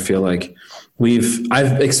say. I feel like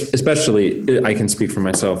especially, I can speak for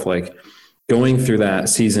myself, like going through that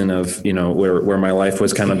season of, you know, where my life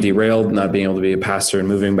was kind of derailed, not being able to be a pastor and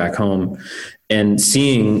moving back home and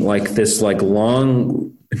seeing like this like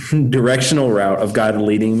long directional route of God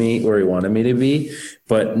leading me where he wanted me to be.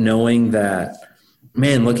 But knowing that,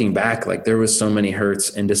 man, looking back, like there was so many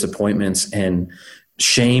hurts and disappointments and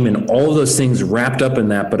shame and all of those things wrapped up in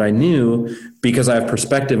that. But I knew, because I have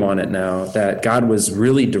perspective on it now, that God was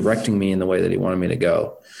really directing me in the way that he wanted me to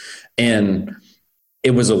go. And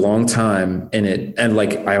it was a long time, and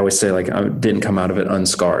like I always say, like I didn't come out of it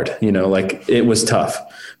unscarred, you know, like it was tough,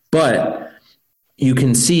 but you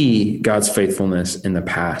can see God's faithfulness in the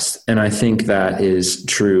past. And I think that is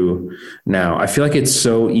true now. I feel like it's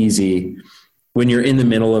so easy when you're in the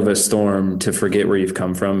middle of a storm to forget where you've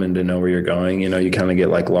come from and to know where you're going. You know, you kind of get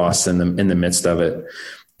like lost in the midst of it.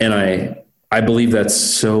 And I believe that's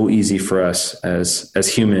so easy for us as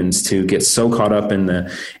humans to get so caught up in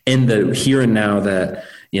the here and now that,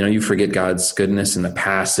 you know, you forget God's goodness in the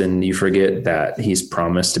past and you forget that he's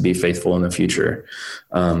promised to be faithful in the future.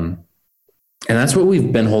 And that's what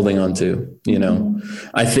we've been holding on to, you know.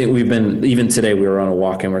 I think even today we were on a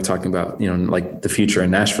walk and we're talking about, you know, like the future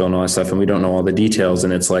in Nashville and all that stuff, and we don't know all the details.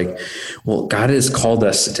 And it's like, well, God has called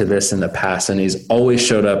us to this in the past and he's always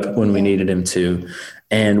showed up when we needed him to.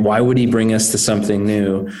 And why would he bring us to something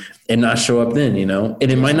new and not show up then, you know?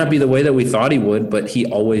 And it might not be the way that we thought he would, but he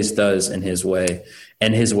always does in his way,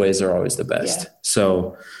 and his ways are always the best. Yeah.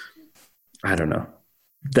 So I don't know.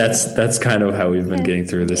 That's kind of how we've been getting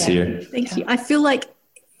through this year. Thank you. I feel like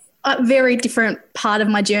a very different part of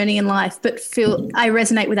my journey in life, but I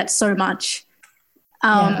resonate with that so much.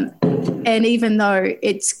 And even though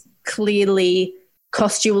it's clearly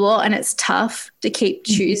cost you a lot and it's tough to keep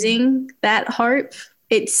choosing that hope,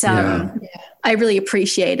 it's I really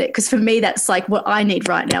appreciate it, because for me that's like what I need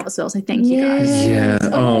right now as well. So thank you guys. Yeah.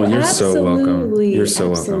 Oh, you're so welcome. You're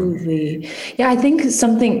so welcome. Yeah, I think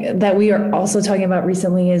something that we are also talking about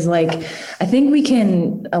recently is like, I think we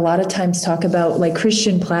can a lot of times talk about like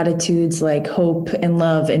Christian platitudes like hope and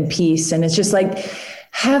love and peace, and it's just like,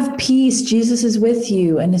 have peace, Jesus is with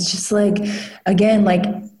you. And it's just like, again, like,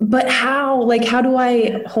 but how do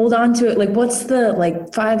I hold on to it? Like, what's the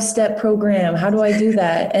like 5-step program? How do I do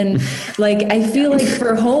that? And like, I feel like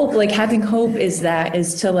for hope, like having hope is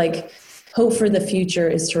to like hope for the future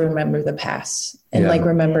is to remember the past and like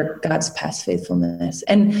remember God's past faithfulness.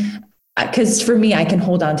 And because for me, I can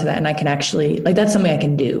hold on to that and I can actually like, that's something I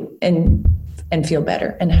can do and feel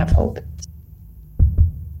better and have hope.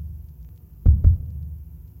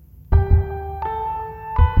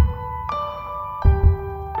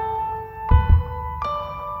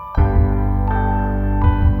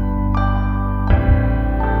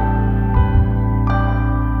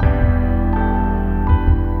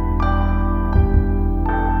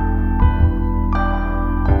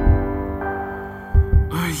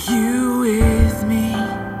 you with me?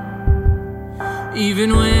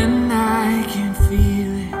 Even when I can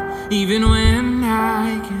feel it, even when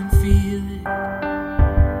I can feel it.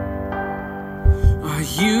 Are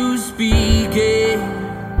you speaking?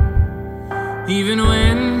 Even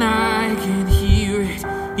when I can hear it,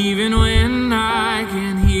 even when I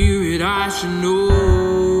can hear it, I should know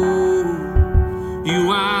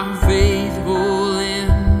you are faithful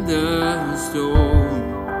in the storm.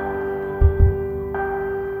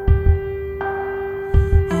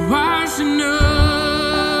 Oh, I should know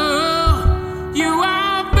you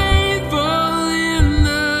are faithful in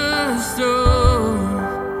the storm.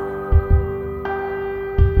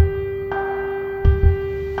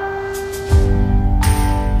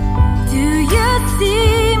 Do you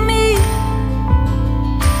see me?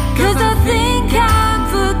 'Cause I think I'm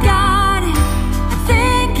forgotten. I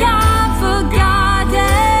think I'm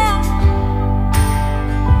forgotten.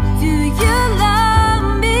 Do you love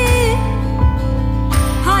me?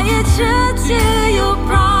 Are you true to your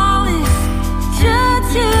promise? True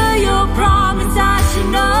to your promise, I should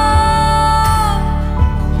know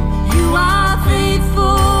you are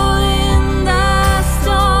faithful in the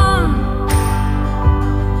storm.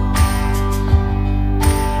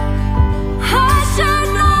 I should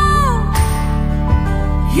know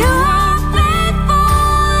you are faithful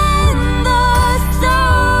in the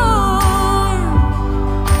storm.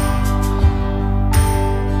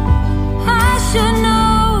 I should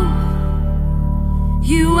know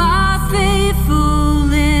you are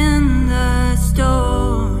faithful in the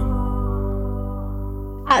storm.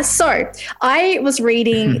 So I was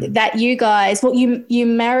reading that you guys, well, you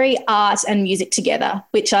marry art and music together,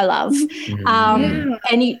 which I love.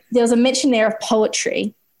 And there was a mention there of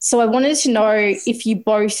poetry. So I wanted to know if you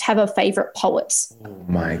both have a favorite poet Oh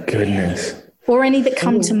my goodness. or any that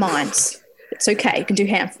come to mind. It's okay. You can do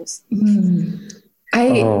handfuls.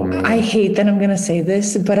 Oh, man. I hate that I'm going to say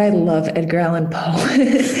this, but I love Edgar Allan Poe.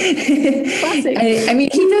 Classic. I mean,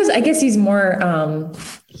 he does, I guess he's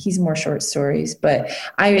more short stories, but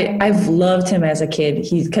I've loved him as a kid.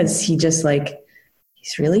 Cause he just like,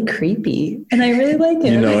 he's really creepy and I really like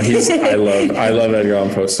him. You know, I love Edgar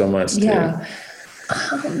Allan Poe so much too. Yeah.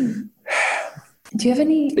 Do you have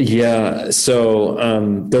any? Yeah. So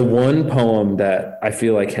the one poem that I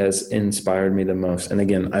feel like has inspired me the most, and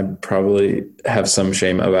again, I probably have some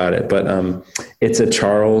shame about it, but it's a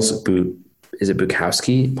Charles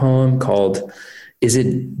Bukowski poem called,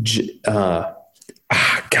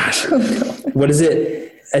 gosh, what is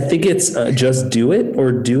it? I think it's Just Do It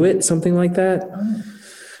or Do It, something like that.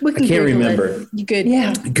 We I can't Google remember. it. You good?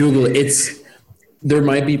 Yeah. Google it. There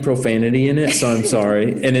might be profanity in it, so I'm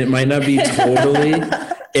sorry. And it might not be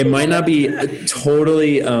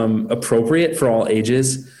totally appropriate for all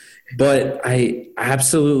ages, but I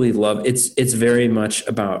absolutely love it's very much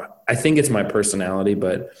about, I think it's my personality,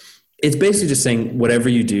 but it's basically just saying whatever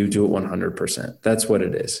you do, do it 100%. That's what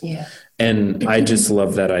it is. Yeah. And I just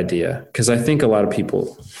love that idea because I think a lot of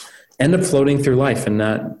people end up floating through life and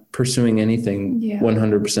not pursuing anything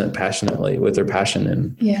 100% passionately with their passion.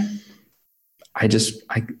 And Yeah. I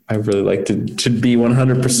really like to be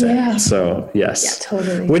 100%. Yeah. So yes, Yeah,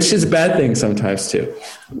 totally. which is a bad thing sometimes too.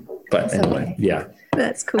 But That's anyway, okay. yeah.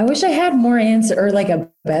 That's cool. I wish I had more answer or like a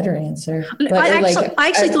better answer. I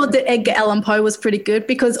actually thought that Edgar Allan Poe was pretty good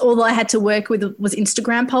because all I had to work with was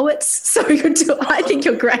Instagram poets. So I think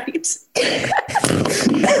you're great.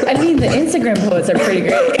 I mean, the Instagram poets are pretty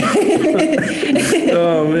great.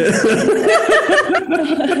 Oh man.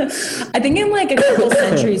 I think in like a couple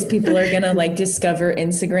centuries, people are gonna like discover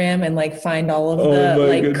Instagram and like find all of the my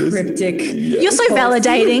like goodness. cryptic. You're so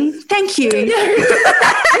validating. Thank you.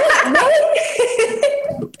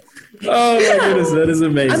 Oh my goodness, that is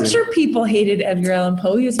amazing. I'm sure people hated Edgar Allan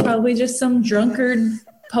Poe. He was probably just some drunkard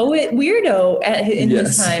poet weirdo in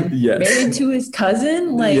his time, yes. married to his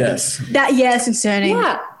cousin. Like, Yes. That's concerning.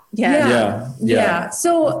 Yeah. Yeah.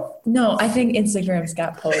 So no, I think Instagram's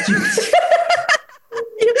got poetry.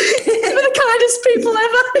 You're the kindest people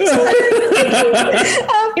ever.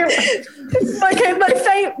 Okay,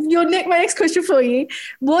 my next question for you.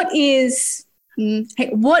 What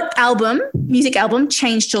music album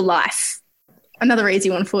changed your life? Another easy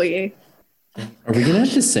one for you. Are we gonna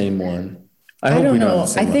have the same one? I hope don't we know. have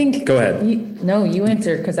the same I one. think. Go ahead. You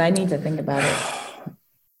answer because I need to think about it.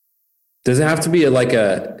 Does it have to be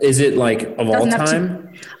is it like of all Doesn't have to- time?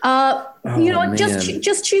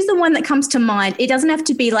 Just choose the one that comes to mind. It doesn't have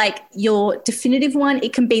to be like your definitive one.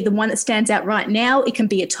 It can be the one that stands out right now. It can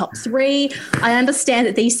be a top 3. I understand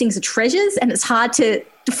that these things are treasures and it's hard to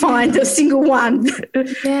find a single one.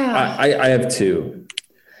 Yeah. I have 2.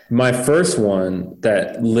 My first one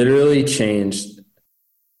that literally changed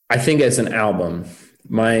I think as an album,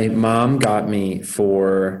 my mom got me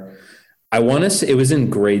for, I want to say it was in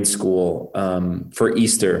grade school for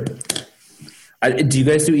Easter. Do you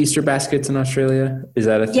guys do Easter baskets in Australia? Is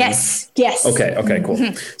that a thing? Yes. Okay, cool.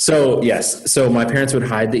 So yes, so my parents would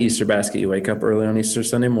hide the Easter basket. You wake up early on Easter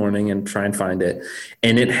Sunday morning and try and find it.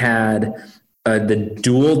 And it had the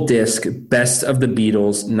dual disc Best of the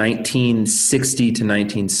Beatles 1960 to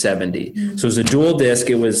 1970. So it was a dual disc.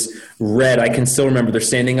 It was red. I can still remember they're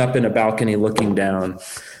standing up in a balcony looking down.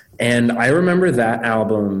 And I remember that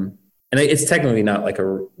album, and it's technically not like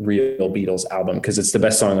a real Beatles album because it's the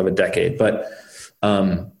best song of a decade, but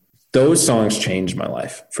those songs changed my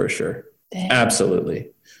life for sure. Dang.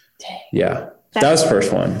 Absolutely. Dang. Yeah. That was the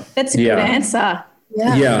first one. That's a good answer.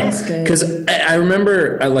 Yeah. That's good. Because I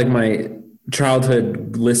remember like my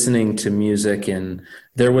childhood listening to music, and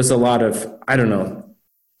there was a lot of, I don't know,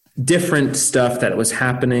 different stuff that was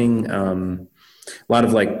happening. A lot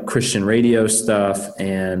of like Christian radio stuff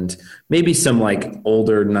and maybe some like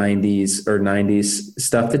older 90s or 90s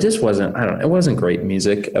stuff that just wasn't, I don't know, it wasn't great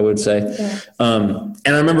music, I would say. Yeah.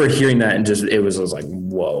 And I remember hearing that and just, I was like,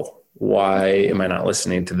 whoa, why am I not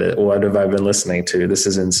listening to this? What have I been listening to? This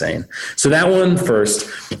is insane. So that one first.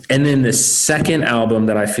 And then the second album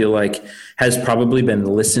that I feel like has probably been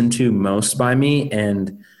listened to most by me,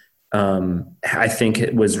 and I think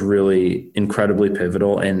it was really incredibly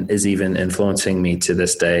pivotal and is even influencing me to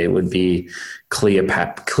this day, would be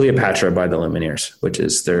Cleopatra by the Lumineers, which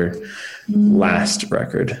is their last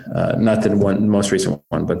record. Not the most recent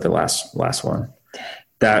one, but the last one.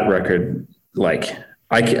 That record, like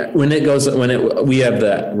we have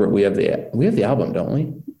the album, don't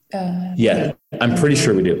we? Yeah, I'm pretty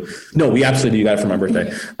sure we do. No, we absolutely do. You got it for my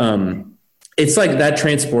birthday. It's like that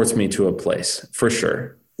transports me to a place for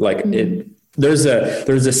sure. Like there's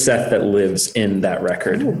a Seth that lives in that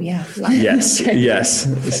record. Oh yeah. Yes. Yes.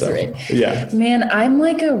 That's right. Yeah. Man, I'm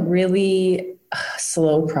like a really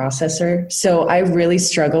slow processor. So I really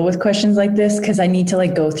struggle with questions like this because I need to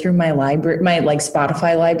like go through my library, my like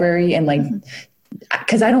Spotify library, and like,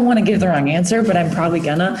 because I don't want to give the wrong answer, but I'm probably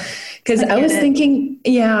gonna. Because I was thinking,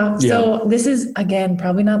 so this is, again,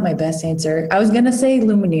 probably not my best answer. I was going to say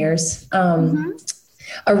Lumineers.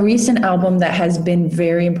 A recent album that has been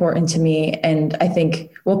very important to me and I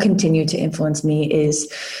think will continue to influence me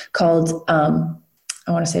is called, I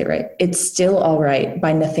want to say it right, It's Still All Right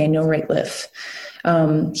by Nathaniel Rateliff.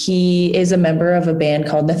 He is a member of a band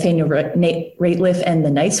called Nathaniel Rateliff and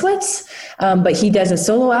the Night Sweats, but he does a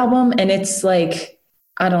solo album, and it's like,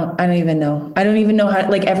 I don't even know. I don't even know how,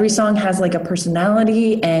 like every song has like a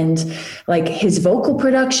personality, and like his vocal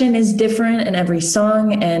production is different in every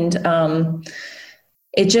song. And,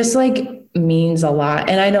 it just like means a lot.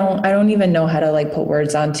 And I don't even know how to like put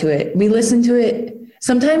words onto it. We listen to it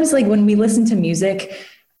sometimes, like when we listen to music,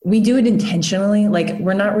 we do it intentionally. Like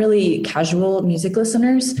we're not really casual music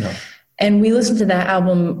listeners. No. And we listened to that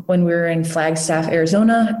album when we were in Flagstaff,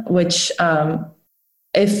 Arizona, which,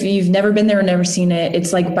 if you've never been there or never seen it,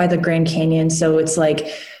 it's like by the Grand Canyon. So it's like,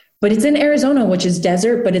 but it's in Arizona, which is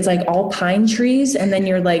desert, but it's like all pine trees. And then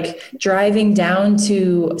you're like driving down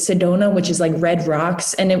to Sedona, which is like red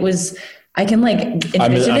rocks. And it was, I can like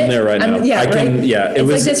envision it. I'm there right now. It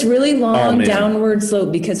was like this really long downward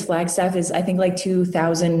slope because Flagstaff is, I think, like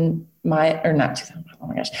 2,000 or not 2,000. Oh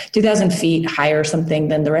my gosh, 2,000 feet higher or something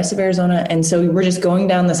than the rest of Arizona. And so we were just going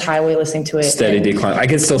down this highway listening to it. Steady decline. I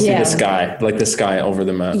can still see the sky, like the sky over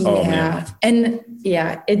the mountain. Oh man. And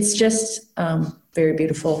it's just very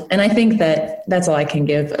beautiful. And I think that's all I can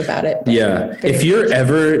give about it. Yeah. If you're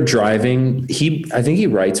ever driving, I think he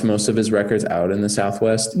writes most of his records out in the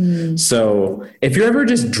Southwest. So if you're ever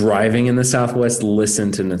just driving in the Southwest,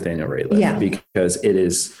 listen to Nathaniel Rateliff because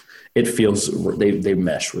it feels they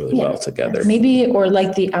mesh really well together. Maybe, or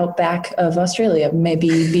like the outback of Australia,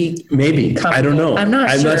 maybe I don't know. I'm not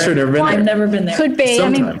sure. I've never been there. Could be.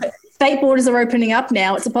 Sometime. I mean, state borders are opening up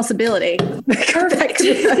now. It's a possibility. Perfect.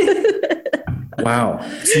 Wow.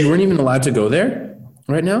 So you weren't even allowed to go there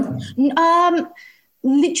right now?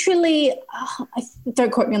 Literally,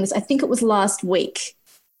 don't quote me on this. I think it was last week.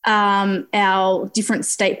 Our different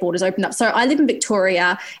state borders opened up. So I live in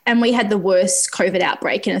Victoria, and we had the worst COVID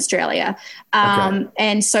outbreak in Australia.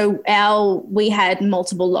 And so we had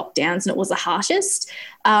multiple lockdowns, and it was the harshest.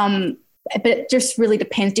 But it just really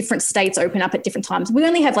depends. Different states open up at different times. We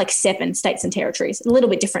only have like 7 states and territories, a little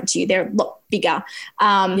bit different to you. They're a lot bigger.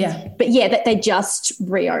 But that they just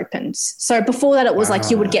reopened. So before that, it was like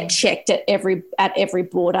you would get checked at every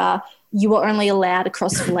border. You were only allowed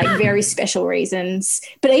across for like very special reasons.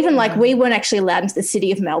 But even like we weren't actually allowed into the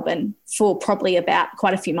city of Melbourne for probably about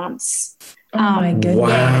quite a few months. Oh my goodness.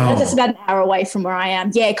 Wow. That's about an hour away from where I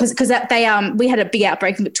am. Yeah, because they we had a big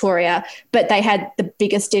outbreak in Victoria, but they had the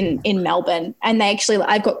biggest in Melbourne. And they actually,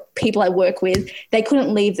 I've got people I work with, they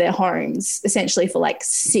couldn't leave their homes essentially for like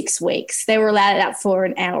 6 weeks. They were allowed out for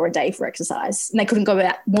an hour a day for exercise, and they couldn't go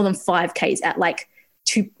out more than 5Ks at like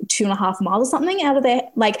 2.5 miles or something out of their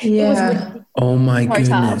like. It was ridiculous. Oh my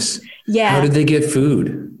goodness. Yeah. How did they get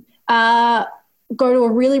food? Go to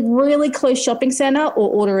a really, really close shopping centre or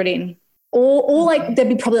order it in. Or like there'd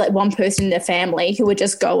be probably like one person in their family who would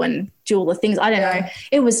just go and do all the things. I don't know.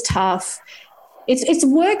 It was tough. It's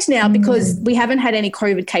worked now because we haven't had any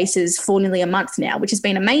COVID cases for nearly a month now, which has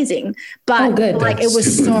been amazing. But like it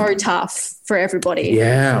was so tough for everybody.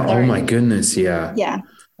 Yeah. Oh my goodness. Yeah. Yeah.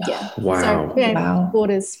 Wow. So, yeah,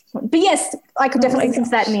 borders. But yes, I could definitely think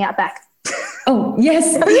of that in the outback. Oh,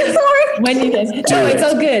 yes. Sorry. When you did. No, it's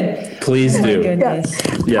all good. Please Oh my do. goodness.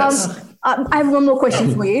 Yes. I have one more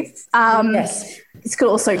question for you. Yes. This could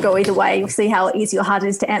also go either way. We'll see how easy or hard it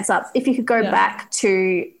is to answer. If you could go back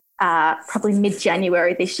to probably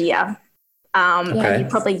mid-January this year,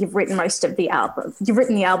 and you've written most of the album. You've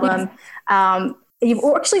written the album. You've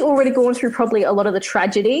actually already gone through probably a lot of the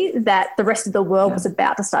tragedy that the rest of the world was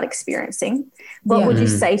about to start experiencing. What would you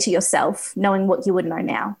say to yourself, knowing what you would know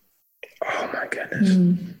now? Oh my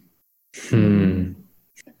goodness.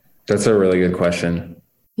 That's a really good question.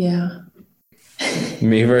 Yeah.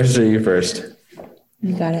 Me first or you first?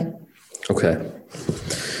 You got it. Okay.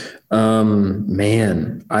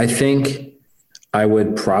 Man, I think I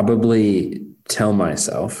would probably tell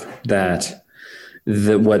myself that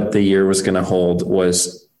what the year was going to hold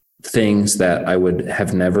was things that I would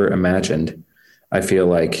have never imagined. I feel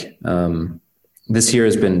like this year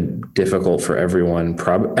has been difficult for everyone.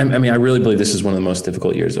 I mean, I really believe this is one of the most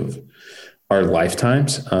difficult years of our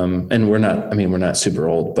lifetimes. And we're not super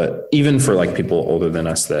old, but even for like people older than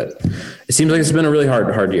us, that it seems like it's been a really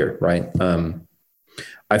hard year. Right.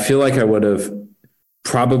 I feel like I would have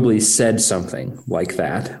probably said something like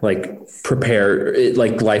that, like prepare it,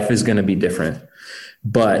 like life is going to be different,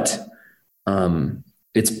 but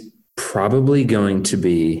it's probably going to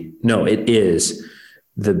be, it is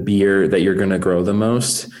the year that you're going to grow the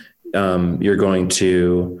most. You're going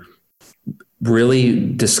to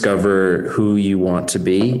really discover who you want to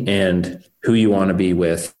be and who you want to be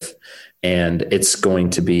with. And it's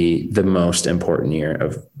going to be the most important year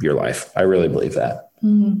of your life. I really believe that.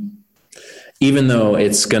 Mm-hmm. Even though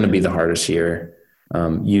it's going to be the hardest year,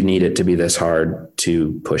 you need it to be this hard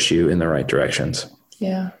to push you in the right directions.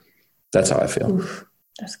 Yeah. That's how I feel. Oof,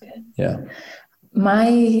 that's good. Yeah. My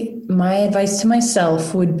advice to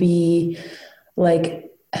myself would be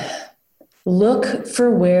like, look for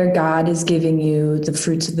where God is giving you the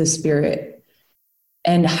fruits of the Spirit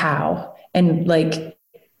and how. And like,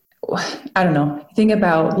 I don't know, think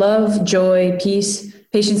about love, joy, peace,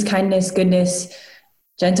 patience, kindness, goodness,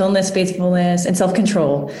 gentleness, faithfulness, and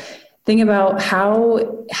self-control. Think about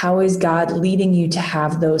how is God leading you to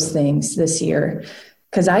have those things this year?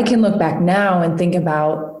 Because I can look back now and think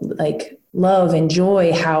about like love and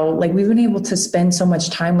joy, how like we've been able to spend so much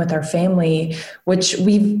time with our family, which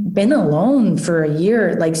we've been alone for a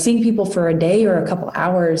year, like seeing people for a day or a couple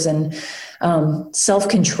hours, and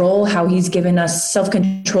self-control, how he's given us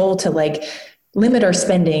self-control to like limit our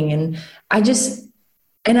spending. And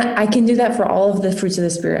I can do that for all of the fruits of the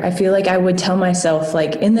Spirit. I feel like I would tell myself,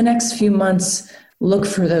 like, in the next few months, look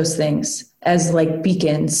for those things as like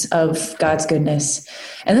beacons of God's goodness.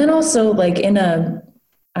 And then also like in a,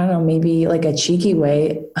 I don't know, maybe like a cheeky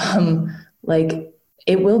way, like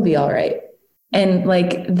it will be all right. And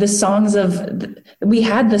like we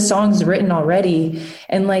had the songs written already.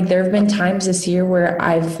 And like, there have been times this year where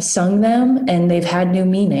I've sung them and they've had new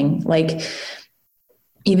meaning. Like,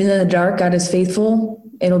 even in the dark, God is faithful.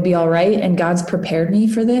 It'll be all right. And God's prepared me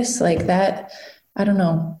for this. Like that, I don't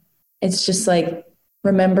know. It's just like,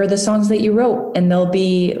 remember the songs that you wrote and they'll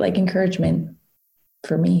be like encouragement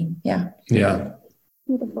for me. Yeah. Yeah.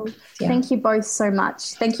 Beautiful. Yeah. Thank you both so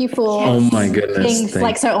much. Thank you for oh my goodness, being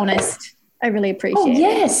like so honest. I really appreciate it.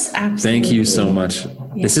 Yes, absolutely. Thank you so much.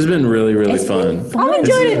 Yeah. This has been really, really fun. I've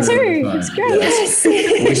enjoyed it too. Really it's great. Yes.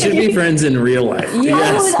 We should be friends in real life.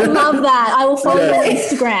 Yes. I would love that. I will follow you on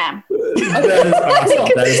Instagram. That is awesome.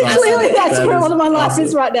 That is awesome. Clearly, that's where a lot of my life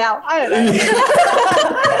is right now. I don't know.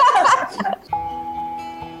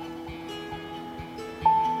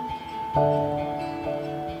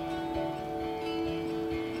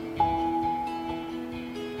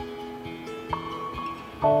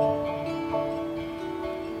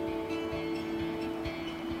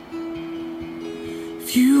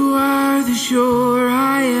 If you are the shore,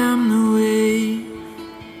 I am the wave.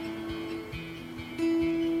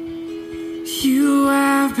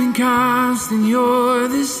 then you're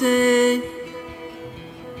the same.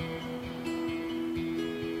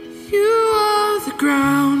 You are the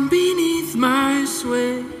ground beneath my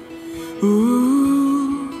sway.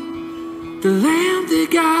 Ooh, the lamp that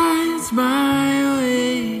guides my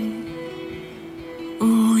way.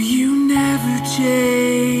 Oh, you never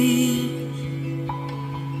change.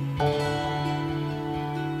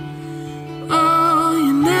 Oh,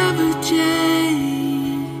 you never change.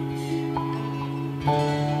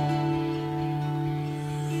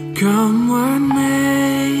 Come what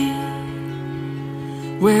may,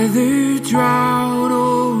 whether drought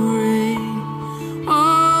or rain.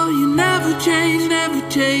 Oh, you never change, never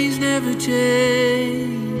change, never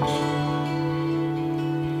change.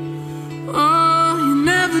 Oh, you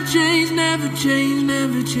never change, never change,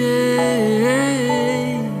 never change.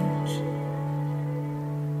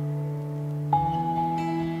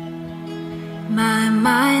 My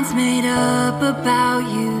mind's made up about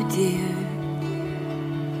you, dear.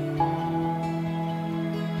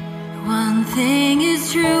 One thing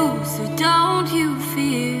is true, so don't you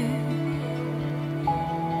fear.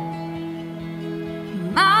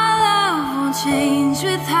 My love won't change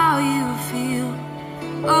with how you feel.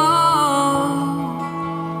 Oh,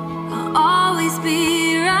 I'll always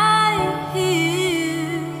be right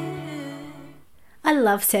here. I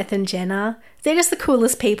love Seth and Jenna. They're just the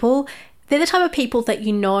coolest people. They're the type of people that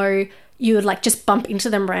you know you would like just bump into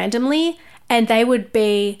them randomly and they would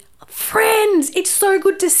be, friends, it's so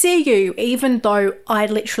good to see you, even though I'd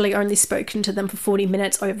literally only spoken to them for 40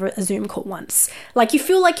 minutes over a Zoom call once. Like, you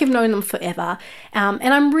feel like you've known them forever.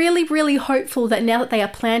 And I'm really, really hopeful that now that they are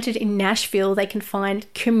planted in Nashville, they can find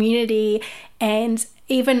community and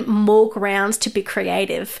even more grounds to be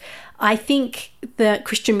creative. I think the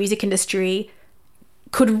Christian music industry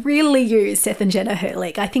could really use Seth and Jenna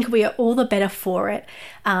Hurlick. I think we are all the better for it.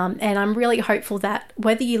 And I'm really hopeful that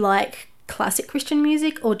whether you like classic Christian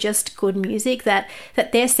music or just good music, that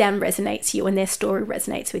their sound resonates you and their story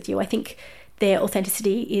resonates with you. I think their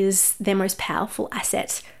authenticity is their most powerful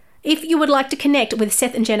asset. If you would like to connect with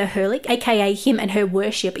Seth and Jenna Hurlick, aka Him and Her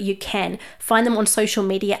Worship, you can find them on social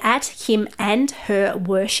media at Him and Her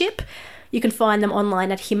Worship. You can find them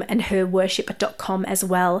online at himandherworship.com as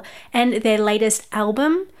well. And their latest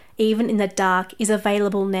album, Even in the Dark, is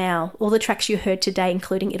available now. All the tracks you heard today,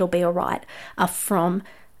 including It'll Be Alright, are from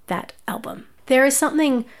that album. There is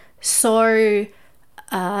something so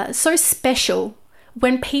special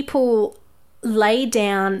when people lay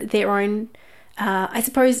down their own, I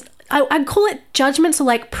suppose, I'd call it judgments or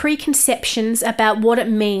like preconceptions about what it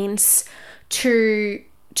means to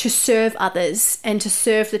serve others and to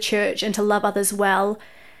serve the church and to love others well,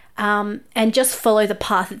 and just follow the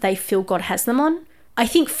path that they feel God has them on. I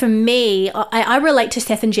think for me, I relate to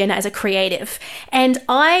Seth and Jenna as a creative, and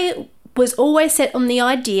I was always set on the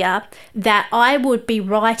idea that I would be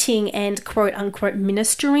writing and quote unquote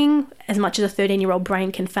ministering, as much as a 13-year-old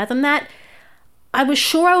brain can fathom that. I was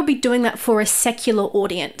sure I would be doing that for a secular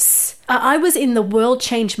audience. I was in the world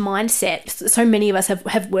change mindset so many of us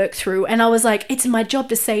have worked through, and I was like, it's my job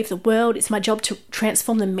to save the world, it's my job to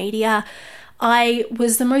transform the media. I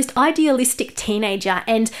was the most idealistic teenager,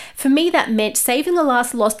 and for me that meant saving the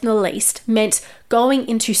last lost and the least, meant going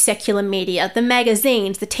into secular media, the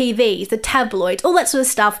magazines, the TVs, the tabloids, all that sort of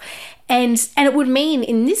stuff. And it would mean,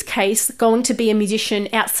 in this case, going to be a musician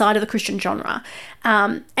outside of the Christian genre.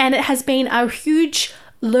 And it has been a huge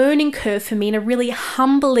learning curve for me, and a really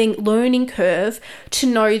humbling learning curve to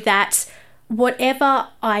know that whatever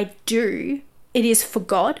I do, it is for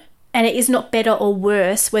God, and it is not better or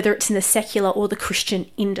worse whether it's in the secular or the Christian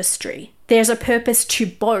industry. There's a purpose to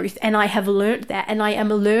both, and I have learned that, and I am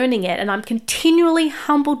learning it, and I'm continually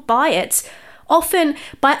humbled by it. Often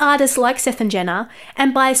by artists like Seth and Jenna,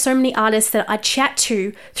 and by so many artists that I chat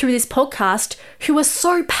to through this podcast who are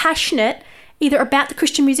so passionate either about the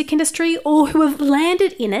Christian music industry or who have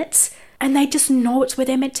landed in it, and they just know it's where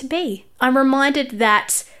they're meant to be. I'm reminded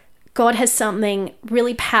that God has something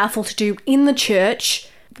really powerful to do in the church,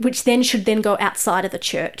 which then should then go outside of the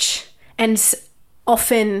church. And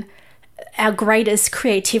often our greatest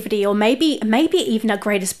creativity, or maybe even our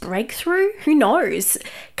greatest breakthrough, who knows,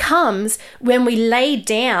 comes when we lay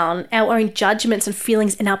down our own judgments and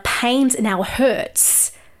feelings and our pains and our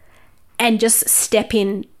hurts and just step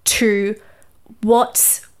into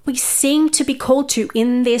what we seem to be called to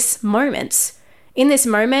in this moment. In this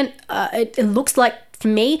moment, it looks like, for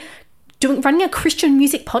me, running a Christian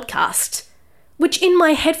music podcast, which in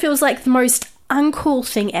my head feels like the most uncool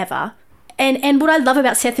thing ever. And what I love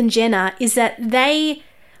about Seth and Jenna is that they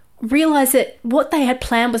realized that what they had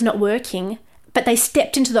planned was not working, but they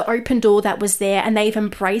stepped into the open door that was there, and they've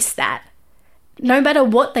embraced that. no matter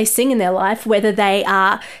what they sing in their life, whether they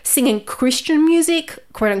are singing Christian music,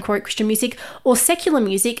 quote unquote Christian music, or secular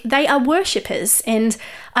music, they are worshippers. And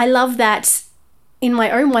I love that in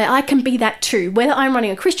my own way, I can be that too. Whether I'm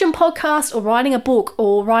running a Christian podcast or writing a book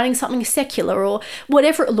or writing something secular or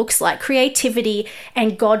whatever it looks like, creativity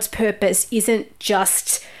and God's purpose isn't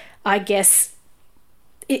just, I guess,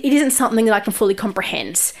 it isn't something that I can fully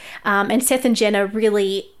comprehend. And Seth and Jenna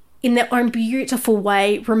really, in their own beautiful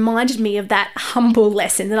way, reminded me of that humble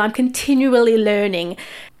lesson that I'm continually learning,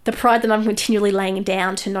 the pride that I'm continually laying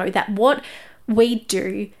down to know that what we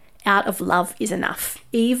do out of love is enough,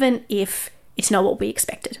 even if it's not what we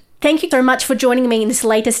expected. Thank you so much for joining me in this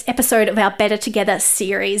latest episode of our Better Together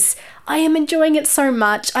series. I am enjoying it so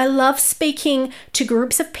much. I love speaking to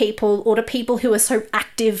groups of people or to people who are so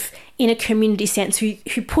active in a community sense, who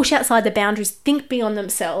push outside the boundaries, think beyond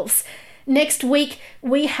themselves. Next week,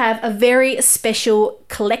 we have a very special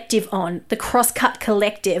collective on, the Crosscut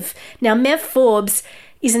Collective. Now, Mev Forbes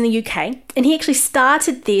is in the UK, and he actually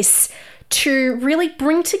started this to really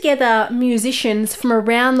bring together musicians from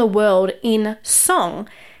around the world in song.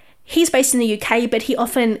 He's based in the UK, but he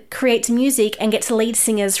often creates music and gets lead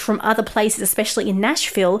singers from other places, especially in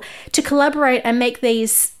Nashville, to collaborate and make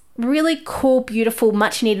these really cool, beautiful,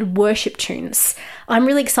 much-needed worship tunes. I'm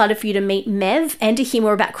really excited for you to meet Mev and to hear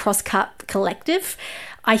more about Crosscut Collective.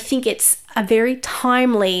 I think it's a very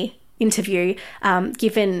timely interview,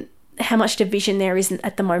 given how much division there is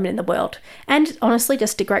at the moment in the world. And honestly,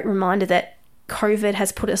 just a great reminder that COVID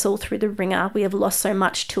has put us all through the ringer. We have lost so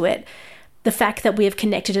much to it. The fact that we have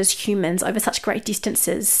connected as humans over such great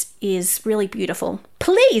distances is really beautiful.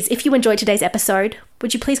 Please, if you enjoyed today's episode,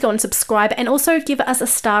 would you please go and subscribe and also give us a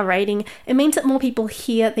star rating? It means that more people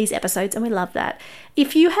hear these episodes, and we love that.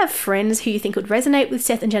 If you have friends who you think would resonate with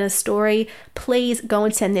Seth and Jenna's story, please go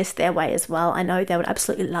and send this their way as well. I know they would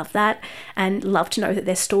absolutely love that and love to know that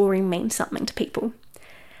their story means something to people.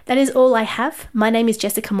 That is all I have. My name is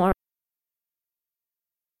Jessica Morris.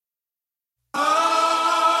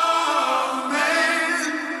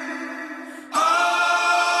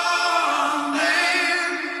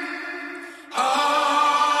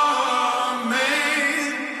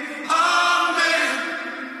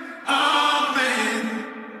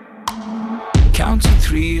 Count to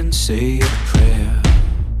 3 and say a prayer.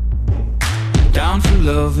 Down for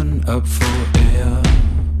love and up for air.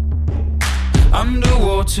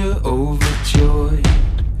 Underwater, overjoyed.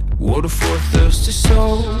 Water for a thirsty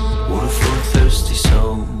soul. Water for a thirsty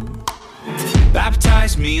soul.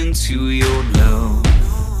 Baptize me into your love.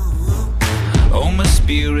 Oh, my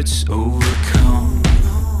spirit's overcome.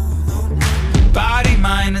 Body,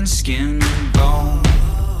 mind, and skin and bone.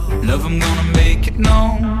 Love, I'm gonna make it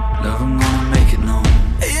known. Love, I'm gonna make it known.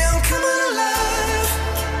 Yeah, I'm coming alive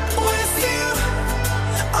with you.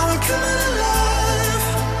 I'm coming alive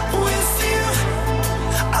with you.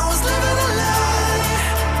 I was living a lie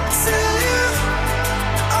till you.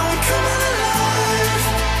 I'm coming alive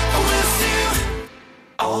with you.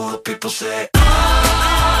 All the people say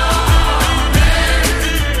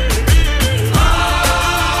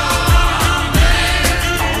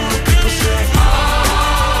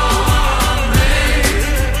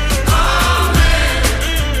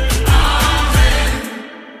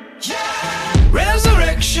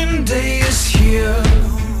day is here.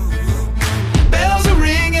 Bells are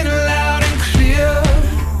ringing loud and clear.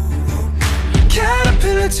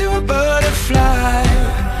 Caterpillar to a butterfly.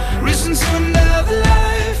 Risen to another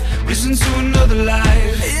life. Risen to another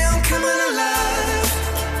life. Yeah, I'm coming alive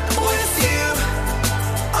with you.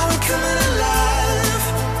 I'm coming alive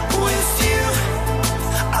with you.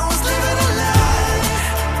 I was living a lie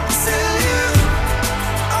till you.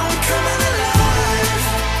 I'm coming alive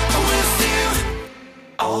with you.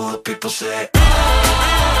 All the people say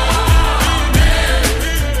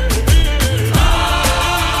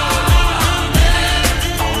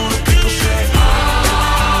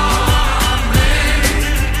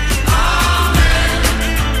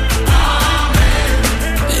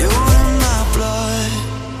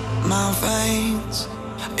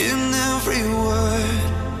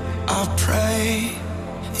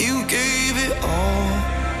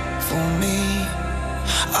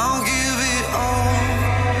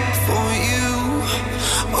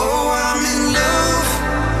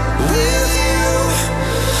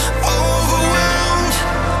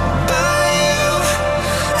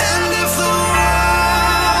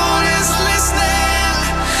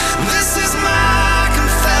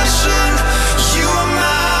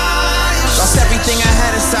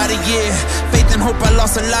faith and hope, I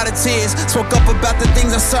lost a lot of tears. Spoke up about the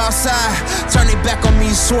things I saw outside. Turned their back on me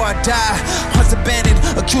and swore I'd die. Hearts abandoned,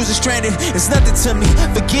 accused and stranded. It's nothing to me,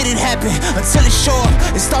 forget it happened. Until it show up,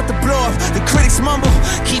 it start to blow up. The critics mumble,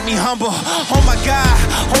 keep me humble. Oh my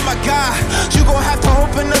God, you gon' have to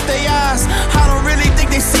open up their eyes. I don't really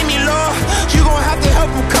think they see me, Lord. You gon' have to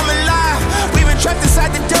help them come alive. We've been trapped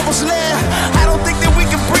inside the devil's lair. I don't think that we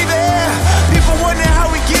can breathe the air. People wonder how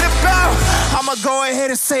we get about. I'ma go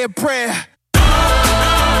ahead and say a prayer.